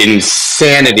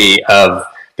insanity of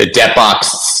the DebtBox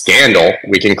scandal,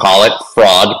 we can call it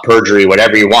fraud, perjury,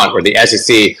 whatever you want, where the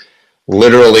SEC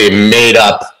literally made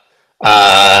up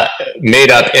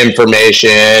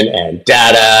information and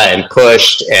data and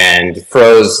pushed and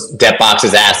froze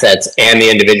DebtBox's assets and the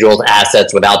individual's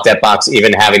assets without DebtBox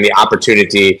even having the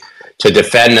opportunity to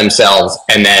defend themselves.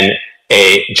 And then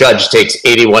a judge takes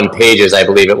 81 pages, I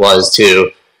believe it was,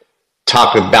 to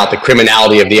talk about the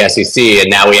criminality of the SEC, and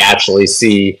now we actually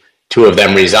see 2 of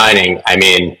them resigning.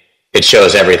 It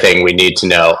shows everything we need to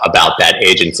know about that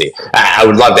agency. I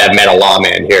would love to have Meta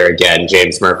Lawman here again,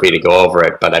 James Murphy, to go over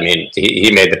it, but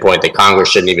he made the point that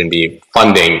Congress shouldn't even be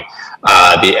funding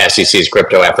the SEC's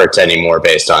crypto efforts anymore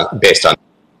based on.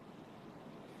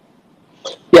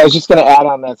 Yeah, I was just going to add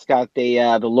on that, Scott.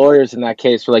 The lawyers in that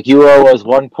case were like, you owe us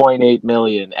 1.8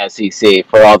 million SEC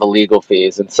for all the legal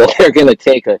fees, and so they're going to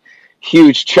take a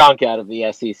huge chunk out of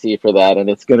the SEC for that, and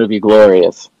it's going to be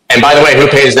glorious. And by the way, who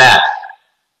pays that?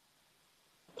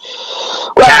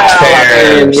 Well,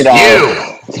 taxpayers.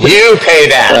 You pay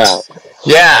that. Yeah.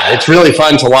 Yeah, it's really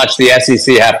fun to watch the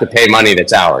SEC have to pay money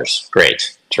that's ours.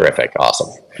 Great, terrific, awesome,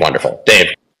 wonderful. Dave.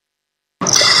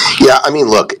 Yeah, I mean,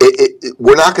 look,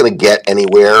 we're not going to get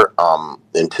anywhere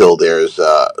until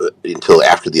until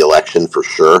after the election for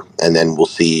sure, and then we'll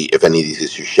see if any of these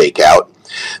issues shake out.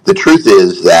 The truth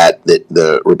is that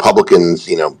the Republicans,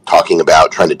 talking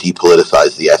about trying to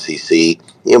depoliticize the SEC,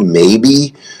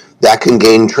 maybe that can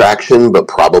gain traction, but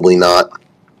probably not.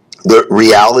 The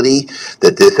reality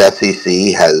that this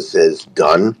SEC has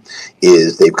done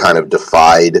is they've kind of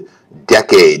defied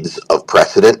decades of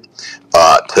precedent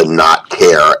to not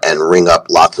care and ring up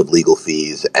lots of legal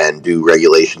fees and do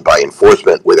regulation by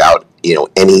enforcement without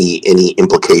any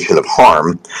implication of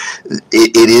harm.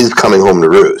 It is coming home to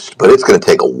roost, but it's going to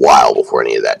take a while before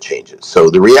any of that changes.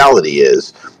 So the reality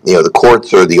is, the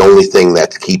courts are the only thing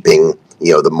that's keeping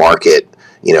the market,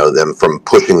 them from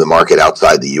pushing the market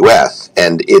outside the U.S.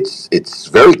 And it's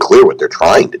very clear what they're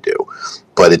trying to do,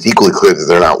 but it's equally clear that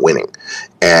they're not winning.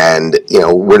 And,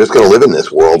 we're just going to live in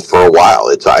this world for a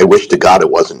while. I wish to God it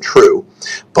wasn't true,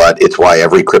 but it's why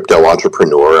every crypto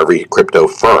entrepreneur, every crypto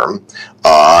firm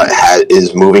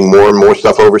is moving more and more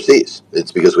stuff overseas.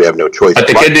 It's because we have no choice. But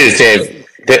the good news, Dave,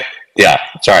 yeah,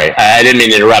 sorry, I didn't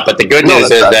mean to interrupt, but the good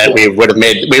news is that we would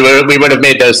have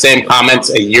made those same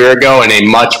comments a year ago in a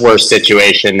much worse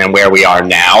situation than where we are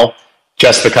now,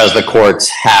 just because the courts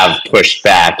have pushed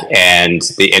back and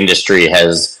the industry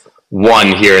has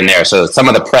won here and there. So some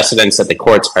of the precedents that the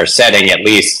courts are setting, at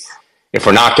least if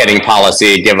we're not getting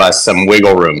policy, give us some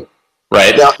wiggle room,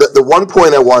 right? Now, the one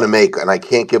point I want to make, and I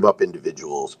can't give up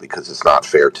individuals because it's not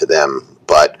fair to them,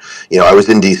 but, I was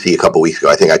in D.C. a couple weeks ago.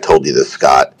 I think I told you this,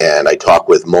 Scott, and I talked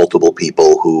with multiple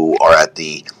people who are at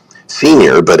the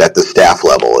senior, but at the staff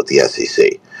level at the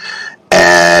SEC,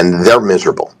 and they're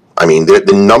miserable. I mean, the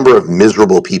number of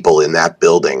miserable people in that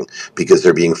building because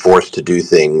they're being forced to do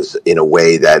things in a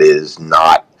way that is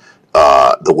not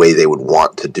the way they would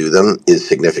want to do them is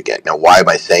significant. Now, why am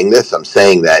I saying this? I'm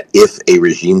saying that if a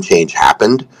regime change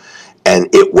happened and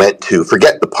it went to,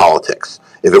 forget the politics,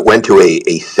 if it went to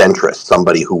a centrist,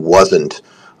 somebody who wasn't,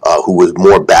 who was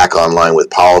more back online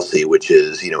with policy, which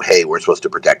is, hey, we're supposed to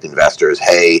protect investors.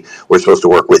 Hey, we're supposed to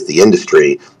work with the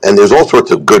industry. And there's all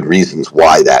sorts of good reasons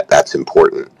why that's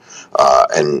important.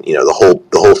 And the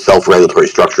whole self-regulatory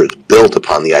structure is built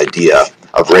upon the idea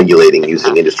of regulating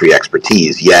using industry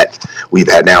expertise. Yet we've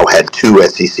now had two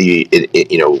SEC,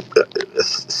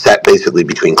 set basically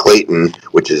between Clayton,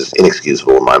 which is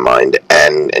inexcusable in my mind,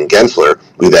 and Gensler.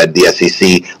 We've had the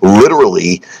SEC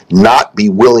literally not be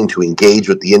willing to engage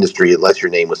with the industry unless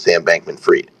your name was Sam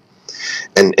Bankman-Fried.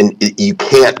 And you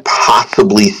can't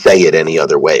possibly say it any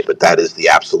other way, but that is the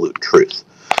absolute truth.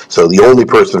 So the only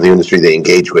person in the industry they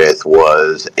engaged with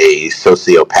was a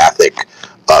sociopathic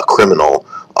criminal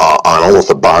on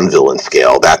almost a Bond villain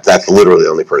scale. That's literally the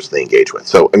only person they engage with.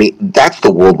 So, I mean, that's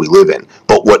the world we live in.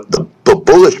 But what the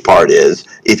bullish part is,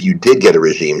 if you did get a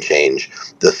regime change,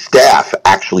 the staff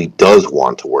actually does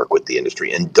want to work with the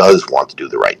industry and does want to do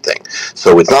the right thing.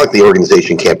 So it's not like the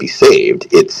organization can't be saved.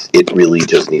 It really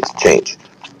just needs to change.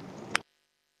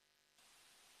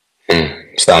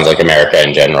 Sounds like America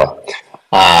in general.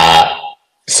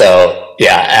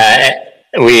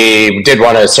 We did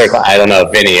want to circle. I don't know,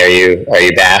 Vinny, are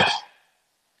you back?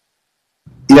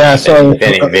 Yeah, sorry.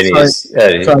 Vinny's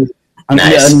sorry.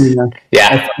 nice.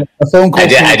 Yeah, a phone call.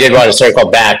 I did want to circle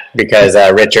back because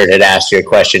Richard had asked you a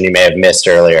question you may have missed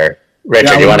earlier.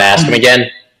 Richard, you want to ask him again?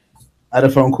 I had a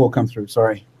phone call come through.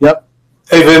 Sorry. Yep.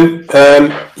 Hey, Vin.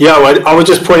 I was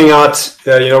just pointing out,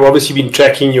 obviously you've been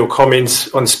tracking your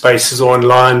comments on Spaces or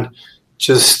online,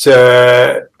 just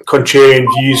contrarian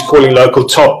views, calling local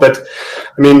top. But,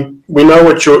 I mean, we know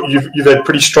what you've had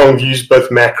pretty strong views,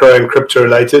 both macro and crypto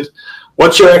related.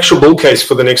 What's your actual bull case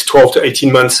for the next 12 to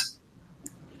 18 months?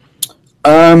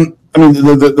 I mean,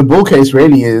 the bull case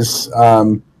really is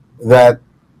that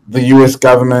the U.S.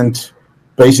 government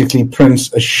basically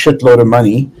prints a shitload of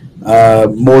money,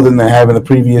 more than they have in the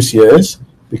previous years,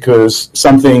 because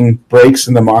something breaks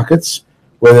in the markets,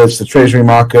 whether it's the treasury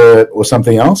market or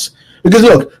something else. Because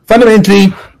look,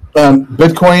 fundamentally,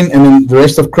 Bitcoin and then the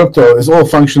rest of crypto is all a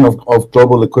function of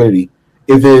global liquidity.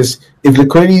 If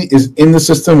liquidity is in the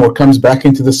system or comes back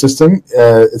into the system,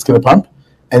 it's going to pump.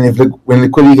 And when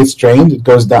liquidity gets drained, it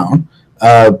goes down.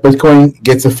 Bitcoin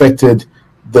gets affected.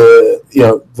 The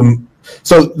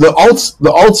So the alts,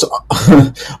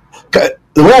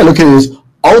 the way I look at it is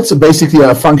alts are basically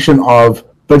a function of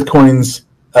Bitcoin's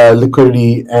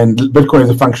liquidity, and Bitcoin is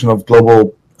a function of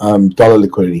global dollar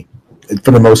liquidity,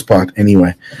 for the most part,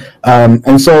 anyway.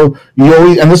 And so you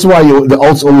always, and this is why the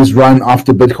alts always run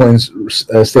after Bitcoin's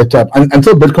stepped up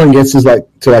until Bitcoin gets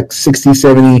to 60,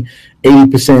 70,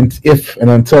 80%, if and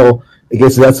until it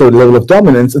gets to that sort of level of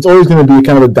dominance. It's always going to be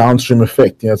kind of a downstream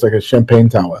effect. It's like a champagne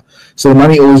tower. So the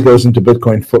money always goes into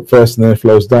Bitcoin first, and then it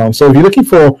flows down. So if you're looking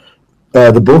for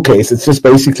the bull case, it's just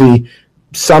basically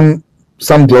some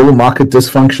global market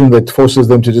dysfunction that forces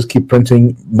them to just keep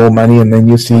printing more money, and then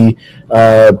you see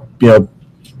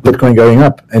Bitcoin going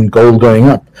up and gold going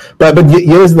up. But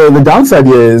here's the downside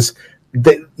here is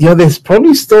that, there's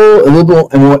probably still a little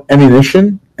bit more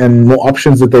ammunition and more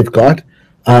options that they've got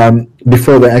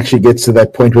before they actually get to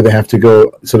that point where they have to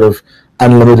go sort of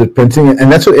unlimited printing.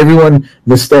 And that's what everyone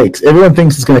mistakes. Everyone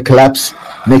thinks it's going to collapse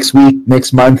next week,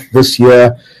 next month, this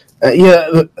year.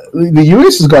 The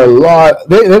US has got a lot.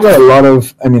 They've got a lot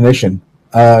of ammunition.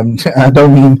 I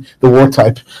don't mean the war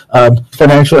type,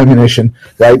 financial ammunition,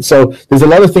 right? So there's a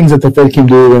lot of things that the Fed can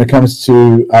do when it comes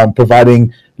to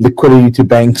providing liquidity to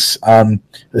banks,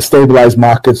 stabilize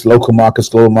markets, local markets,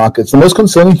 global markets. The most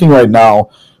concerning thing right now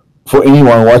for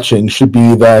anyone watching should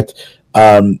be that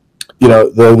the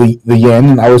yen.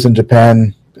 And I was in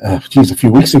Japan, a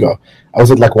few weeks ago. I was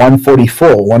at like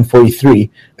 144, 143.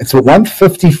 It's at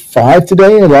 155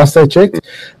 today, last I checked.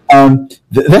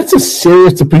 That's a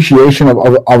serious depreciation of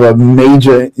a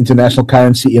major international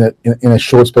currency in a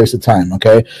short space of time,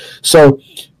 okay? So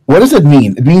what does it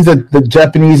mean? It means that the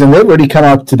Japanese, and they've already come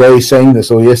out today saying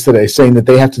this, or yesterday, saying that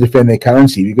they have to defend their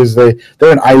currency because they're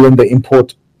an island, they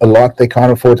import a lot, they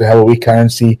can't afford to have a weak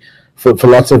currency for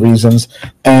lots of reasons,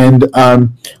 and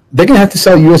they're going to have to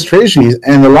sell U.S. Treasuries.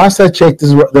 And the last I checked,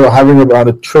 they were having about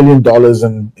 $1 trillion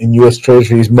in U.S.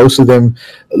 Treasuries, most of them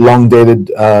long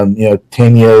dated,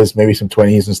 10 years, maybe some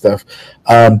 20s and stuff.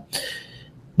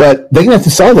 But they're going to have to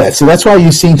sell that. So that's why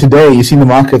you're seeing the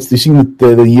markets, you're seeing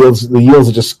the yields. The yields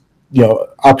are just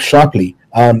up sharply.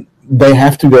 They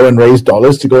have to go and raise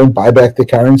dollars to go and buy back the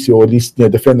currency, or at least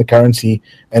defend the currency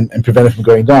and prevent it from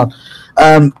going down.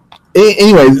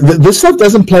 Anyway, this stuff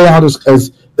doesn't play out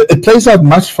as it plays out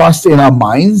much faster in our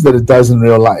minds than it does in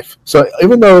real life. So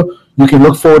even though you can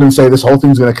look forward and say this whole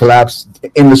thing's going to collapse,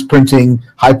 endless printing,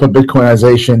 hyper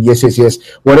Bitcoinization, yes,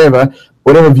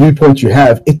 whatever viewpoint you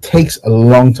have, it takes a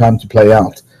long time to play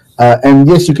out. And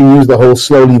yes, you can use the whole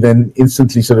slowly then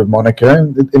instantly sort of moniker,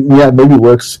 and it maybe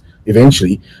works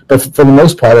eventually. But for the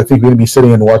most part, I think we're going to be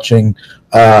sitting and watching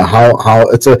how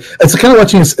it's kind of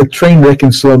watching a train wreck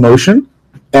in slow motion.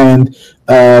 And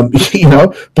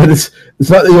but it's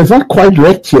not quite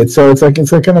wrecked yet. So it's like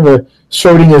kind of a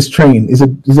Schrodinger's train. Is it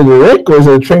a wreck, or is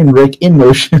it a train wreck in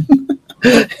motion?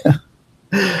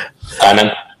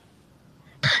 Simon?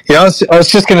 I was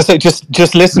just going to say,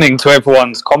 just listening to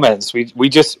everyone's comments, we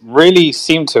just really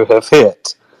seem to have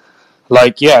hit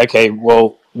like,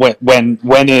 well, when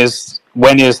is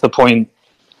the point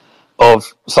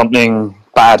of something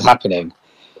bad happening?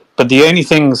 But the only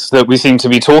things that we seem to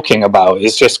be talking about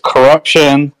is just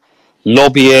corruption,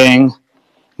 lobbying,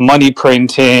 money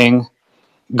printing,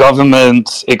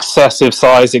 government, excessive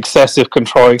size, excessive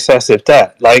control, excessive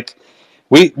debt. Like,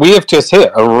 we have just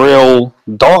hit a real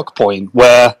dark point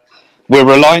where we're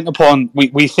reliant upon,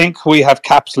 we think we have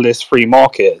capitalist free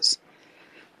markets,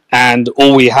 and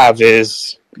all we have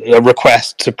is a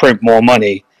request to print more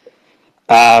money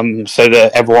so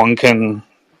that everyone can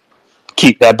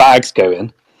keep their bags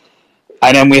going.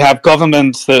 And then we have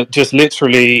governments that just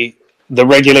literally, the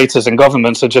regulators and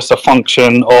governments are just a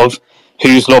function of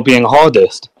who's lobbying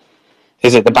hardest.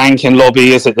 Is it the banking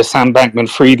lobby? Is it the Sam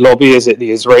Bankman-Fried lobby? Is it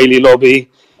the Israeli lobby?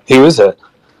 Who is it?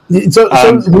 But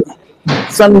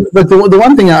the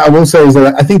one thing I will say is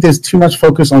that I think there's too much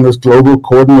focus on this global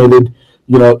coordinated,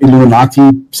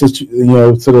 Illuminati, sort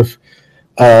of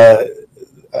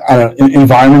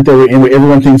environment that we're in, where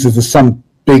everyone thinks there's some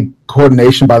big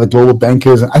coordination by the global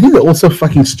bankers. And I think they're also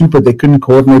fucking stupid. They couldn't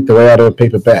coordinate their way out of a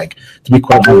paper bag, to be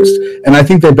quite honest. And I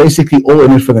think they're basically all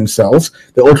in it for themselves.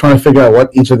 They're all trying to figure out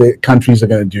what each of the countries are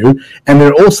going to do. And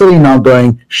they're all sitting now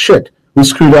going, shit, we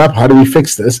screwed up. How do we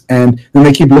fix this? And then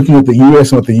they keep looking at the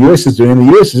U.S. and what the U.S. is doing. And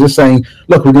the U.S. is just saying,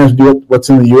 look, we're going to do what's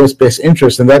in the U.S. best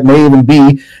interest. And that may even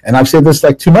be, and I've said this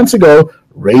like 2 months ago,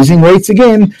 raising rates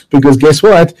again, because guess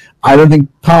what? I don't think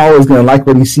Powell is going to like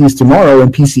what he sees tomorrow when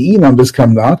PCE numbers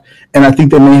come out, and I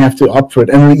think they may have to opt for it.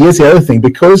 And here's the other thing,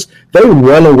 because they're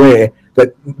well aware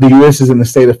that the U.S. is in a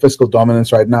state of fiscal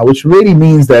dominance right now, which really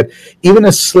means that even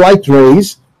a slight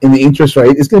raise in the interest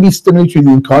rate is going to be stimulating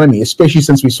the economy, especially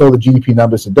since we saw the GDP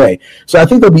numbers today. So I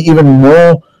think there'll be even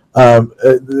more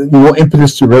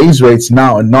impetus to raise rates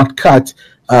now and not cut,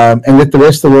 and let the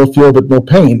rest of the world feel a bit more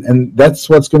pain. And that's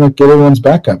what's going to get everyone's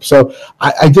back up. So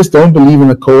I just don't believe in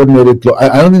a coordinated.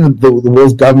 I don't think the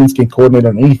world's governments can coordinate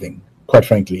on anything, quite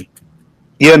frankly.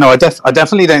 Yeah, no, I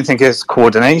definitely don't think it's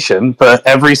coordination, but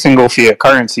every single fiat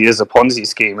currency is a Ponzi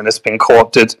scheme, and it's been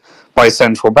co-opted by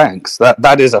central banks.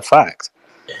 That is a fact.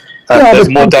 There's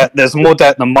more debt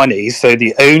than money, so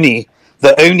the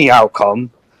only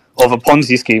outcome of a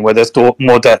Ponzi scheme where there's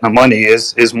more debt than money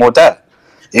is more debt.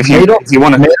 If you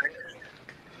want to,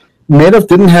 Madoff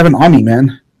didn't have an army,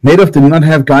 man. Madoff did not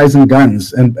have guys and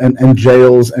guns and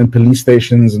jails and police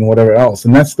stations and whatever else.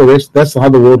 And that's how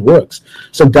the world works.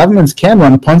 So governments can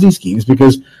run Ponzi schemes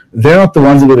because they're not the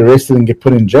ones that get arrested and get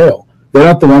put in jail. They're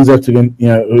not the ones that have to,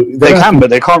 They can, but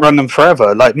they can't run them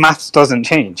forever. Like, maths doesn't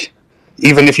change.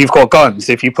 Even if you've got guns,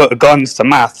 if you put guns to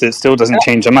maths, it still doesn't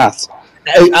change the maths.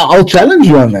 I'll challenge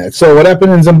you on that. So what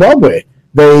happened in Zimbabwe?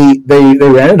 They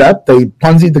ran it up, they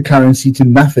Ponzi'd the currency to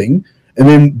nothing, and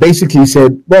then basically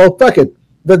said, well, fuck it.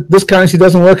 This currency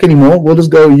doesn't work anymore. We'll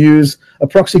just go use a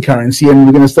proxy currency, and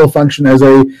we're going to still function as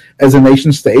a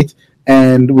nation state.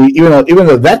 And even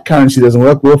though that currency doesn't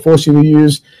work, we'll force you to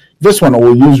use this one, or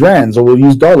we'll use rands, or we'll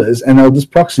use dollars, and they'll just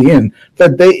proxy in.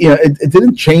 But it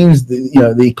didn't change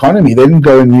the economy. They didn't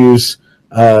go and use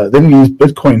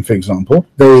Bitcoin, for example.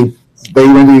 They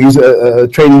went to use a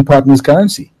trading partner's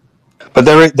currency. But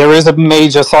there is a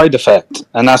major side effect,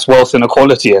 and that's wealth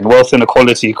inequality. And wealth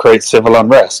inequality creates civil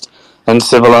unrest. And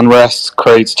civil unrest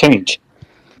creates change.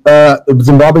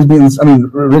 Zimbabwe's been. I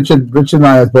mean, Richard and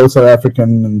I are both South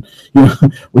African, and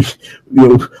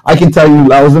I can tell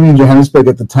you, I was living in Johannesburg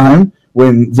at the time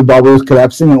when Zimbabwe was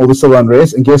collapsing and all the civil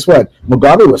unrest. And guess what?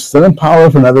 Mugabe was still in power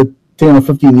for another 10 or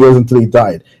 15 years until he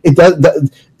died.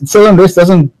 Civil unrest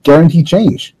doesn't guarantee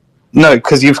change. No,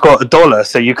 because you've got a dollar,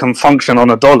 so you can function on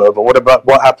a dollar. But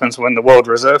what happens when the world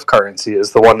reserve currency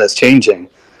is the one that's changing?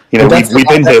 We've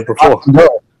been here before.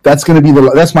 That's going to be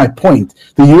that's my point.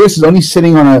 The US is only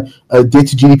sitting on a debt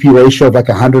to GDP ratio of like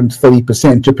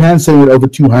 130%. Japan's sitting at over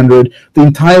 200. The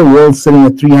entire world's sitting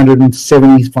at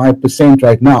 375%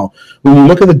 right now. When you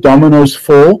look at the dominoes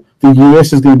fall, the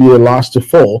US is going to be the last to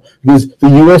fall because the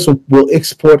US will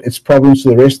export its problems to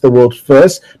the rest of the world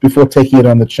first before taking it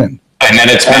on the chin. And then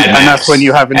it's Mad Max. And that's when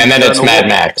you have Mad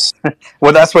Max.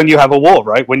 Well, that's when you have a war,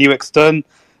 right? When you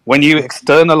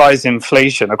externalize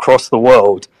inflation across the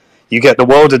world, you get the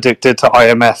world addicted to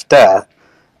IMF debt,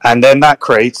 and then that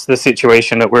creates the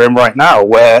situation that we're in right now,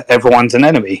 where everyone's an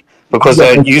enemy because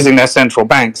they're using their central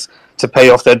banks to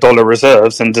pay off their dollar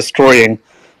reserves and destroying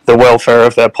the welfare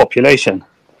of their population.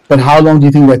 But how long do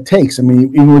you think that takes? I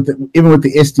mean, even with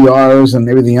the SDRs and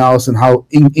everything else, and how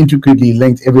intricately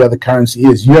linked every other currency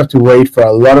is, you have to wait for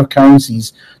a lot of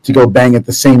currencies to go bang at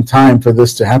the same time for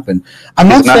this to happen.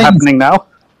 Isn't that happening now?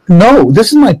 No,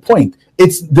 this is my point.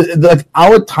 It's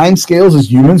our time scales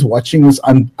as humans watching this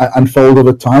unfold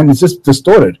over time is just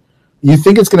distorted. You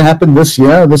think it's going to happen this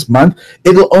year, this month?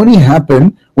 It'll only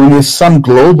happen when there's some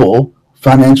global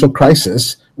financial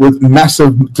crisis with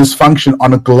massive dysfunction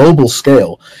on a global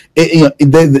scale.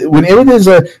 Whenever there's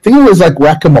think it was like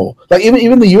whack-a-mole. Like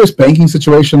even the U.S. banking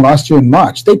situation last year in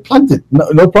March, they plugged it.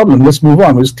 No problem. Let's move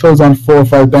on. We'll just close on 4 or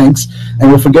 5 banks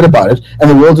and we'll forget about it, and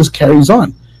the world just carries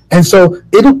on. And so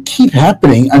it'll keep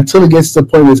happening until it gets to the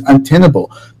point where it's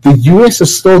untenable. The U.S.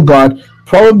 has still got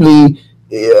probably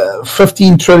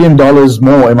 $15 trillion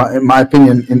more, in my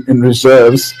opinion, in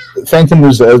reserves, phantom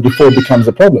reserves, before it becomes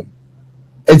a problem.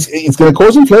 It's going to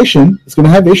cause inflation. It's going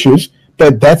to have issues,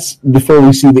 but that's before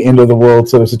we see the end of the world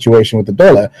sort of situation with the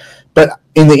dollar. But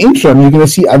in the interim, you're going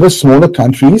to see other smaller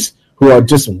countries who are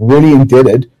just really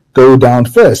indebted go down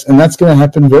first, and that's going to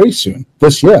happen very soon,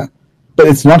 this year. But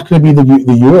it's not going to be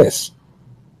the U.S.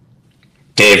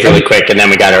 Dave, really quick, and then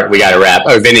we got to wrap.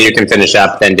 Oh, Vinny, you can finish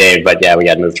up, then Dave. But yeah, we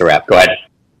got to move to wrap. Go ahead.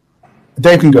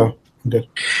 Dave can go. I'm good.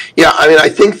 Yeah, I mean, I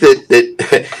think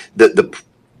that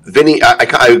Vinny,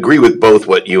 I agree with both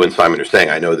what you and Simon are saying.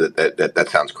 I know that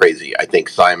sounds crazy. I think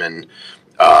Simon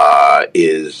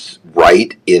is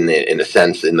right in a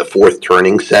sense, in the fourth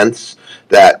turning sense,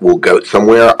 that we'll go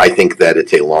somewhere. I think that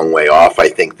it's a long way off. I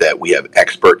think that we have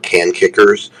expert can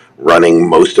kickers running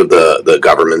most of the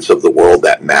governments of the world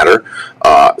that matter.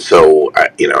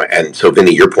 And so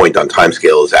Vinny, your point on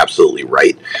timescale is absolutely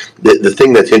right. The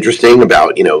thing that's interesting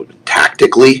about,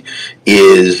 tactically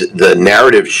is the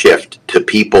narrative shift to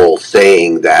people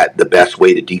saying that the best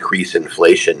way to decrease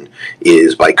inflation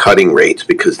is by cutting rates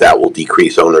because that will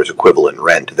decrease owners' equivalent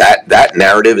rent. That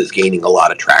narrative is gaining a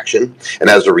lot of traction. And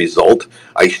as a result,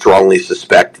 I strongly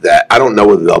suspect that I don't know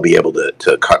whether they'll be able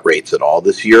to cut rates at all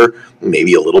this year,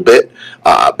 maybe a little bit,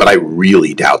 but I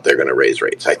really doubt they're going to raise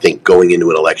rates. I think going into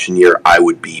an election year, I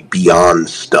would be beyond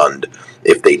stunned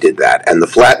if they did that. And the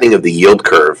flattening of the yield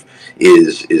curve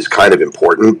is kind of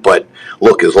important. But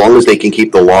look, as long as they can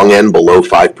keep the long end below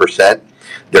 5%,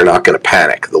 they're not going to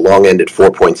panic. The long end at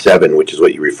 4.7, which is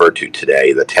what you referred to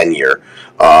today, the 10-year,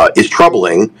 is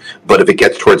troubling. But if it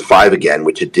gets towards 5 again,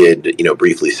 which it did,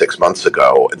 briefly 6 months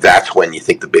ago, that's when you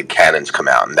think the big cannons come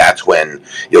out, and that's when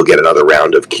you'll get another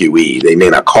round of QE. They may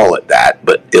not call it that,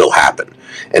 but it'll happen.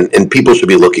 And people should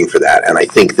be looking for that. And I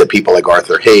think that people like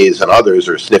Arthur Hayes and others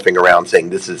are sniffing around saying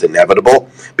this is inevitable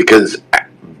because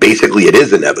basically it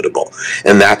is inevitable.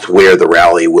 And that's where the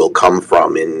rally will come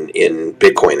from in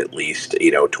Bitcoin, at least,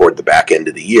 toward the back end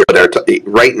of the year. But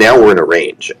right now we're in a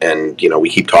range and, we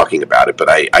keep talking about it. But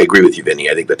I agree with you, Vinny.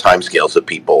 I think the timescales of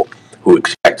people who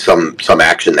expect some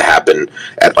action to happen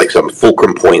at like some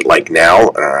fulcrum point like now,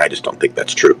 I just don't think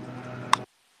that's true.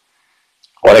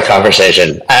 What a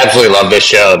conversation. I absolutely love this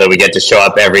show that we get to show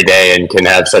up every day and can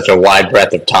have such a wide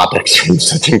breadth of topics from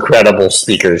such incredible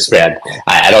speakers, man.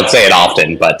 I don't say it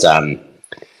often, but,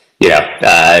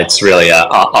 it's really an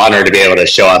honor to be able to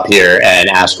show up here and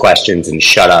ask questions and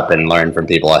shut up and learn from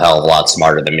people a hell of a lot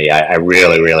smarter than me. I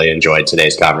really, really enjoyed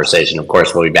today's conversation. Of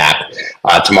course, we'll be back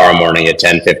tomorrow morning at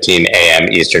 10:15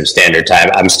 a.m. Eastern Standard Time.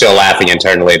 I'm still laughing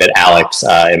internally that Alex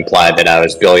implied that I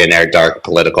was billionaire dark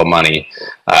political money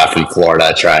from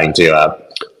Florida trying to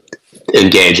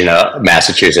engage in a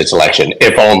Massachusetts election.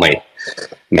 If only.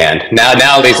 Man, now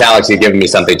at least, Alex, you've given me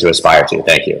something to aspire to.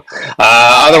 Thank you.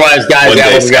 Otherwise,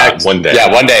 guys, one day. Yeah,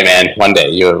 one day, man. One day.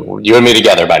 You and me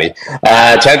together, buddy.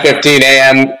 10:15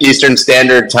 a.m. Eastern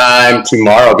Standard Time.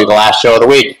 Tomorrow will be the last show of the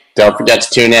week. Don't forget to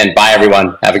tune in. Bye,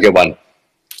 everyone. Have a good one.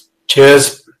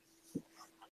 Cheers.